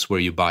his books where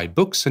you buy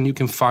books, and you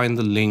can find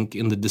the link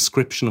in the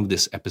description of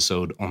this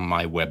episode on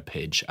my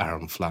webpage,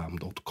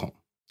 aaronflam.com.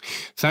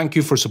 Thank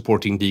you for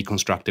supporting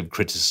Deconstructive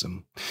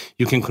Criticism.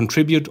 You can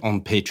contribute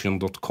on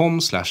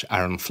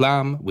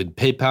patreon.com/aaronflam with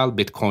PayPal,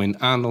 Bitcoin,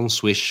 and on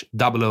Swish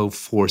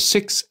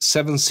 0046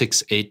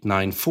 768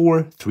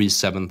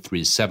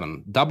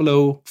 943737.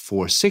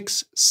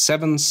 0046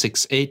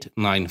 768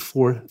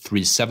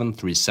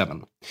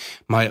 943737.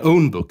 My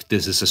own book,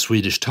 This is a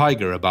Swedish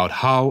Tiger, about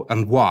how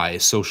and why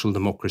social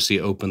democracy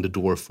opened the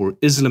door for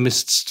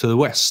Islamists to the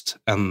West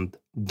and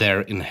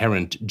their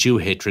inherent Jew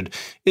hatred,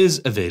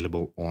 is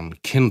available on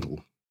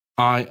Kindle.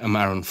 I am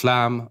Aaron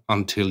Flam.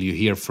 Until you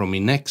hear from me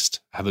next,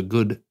 have a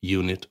good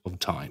unit of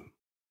time.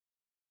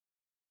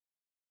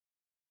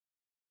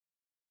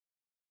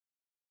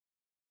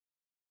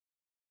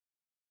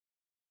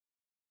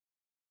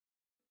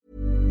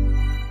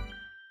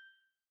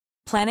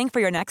 Planning for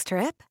your next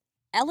trip?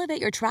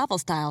 Elevate your travel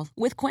style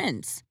with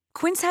Quince.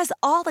 Quince has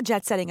all the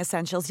jet-setting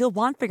essentials you'll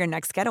want for your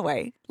next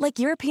getaway, like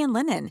European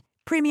linen,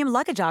 premium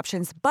luggage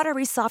options,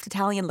 buttery soft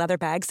Italian leather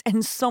bags,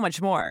 and so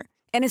much more.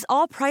 And is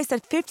all priced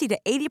at 50 to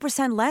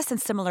 80% less than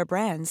similar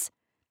brands.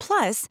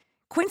 Plus,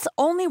 Quince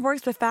only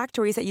works with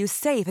factories that use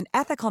safe and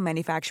ethical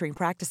manufacturing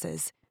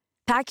practices.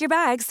 Pack your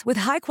bags with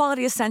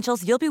high-quality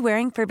essentials you'll be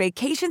wearing for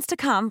vacations to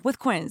come with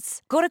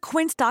Quince. Go to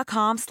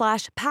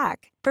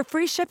quince.com/pack for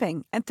free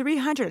shipping and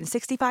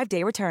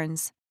 365-day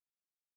returns.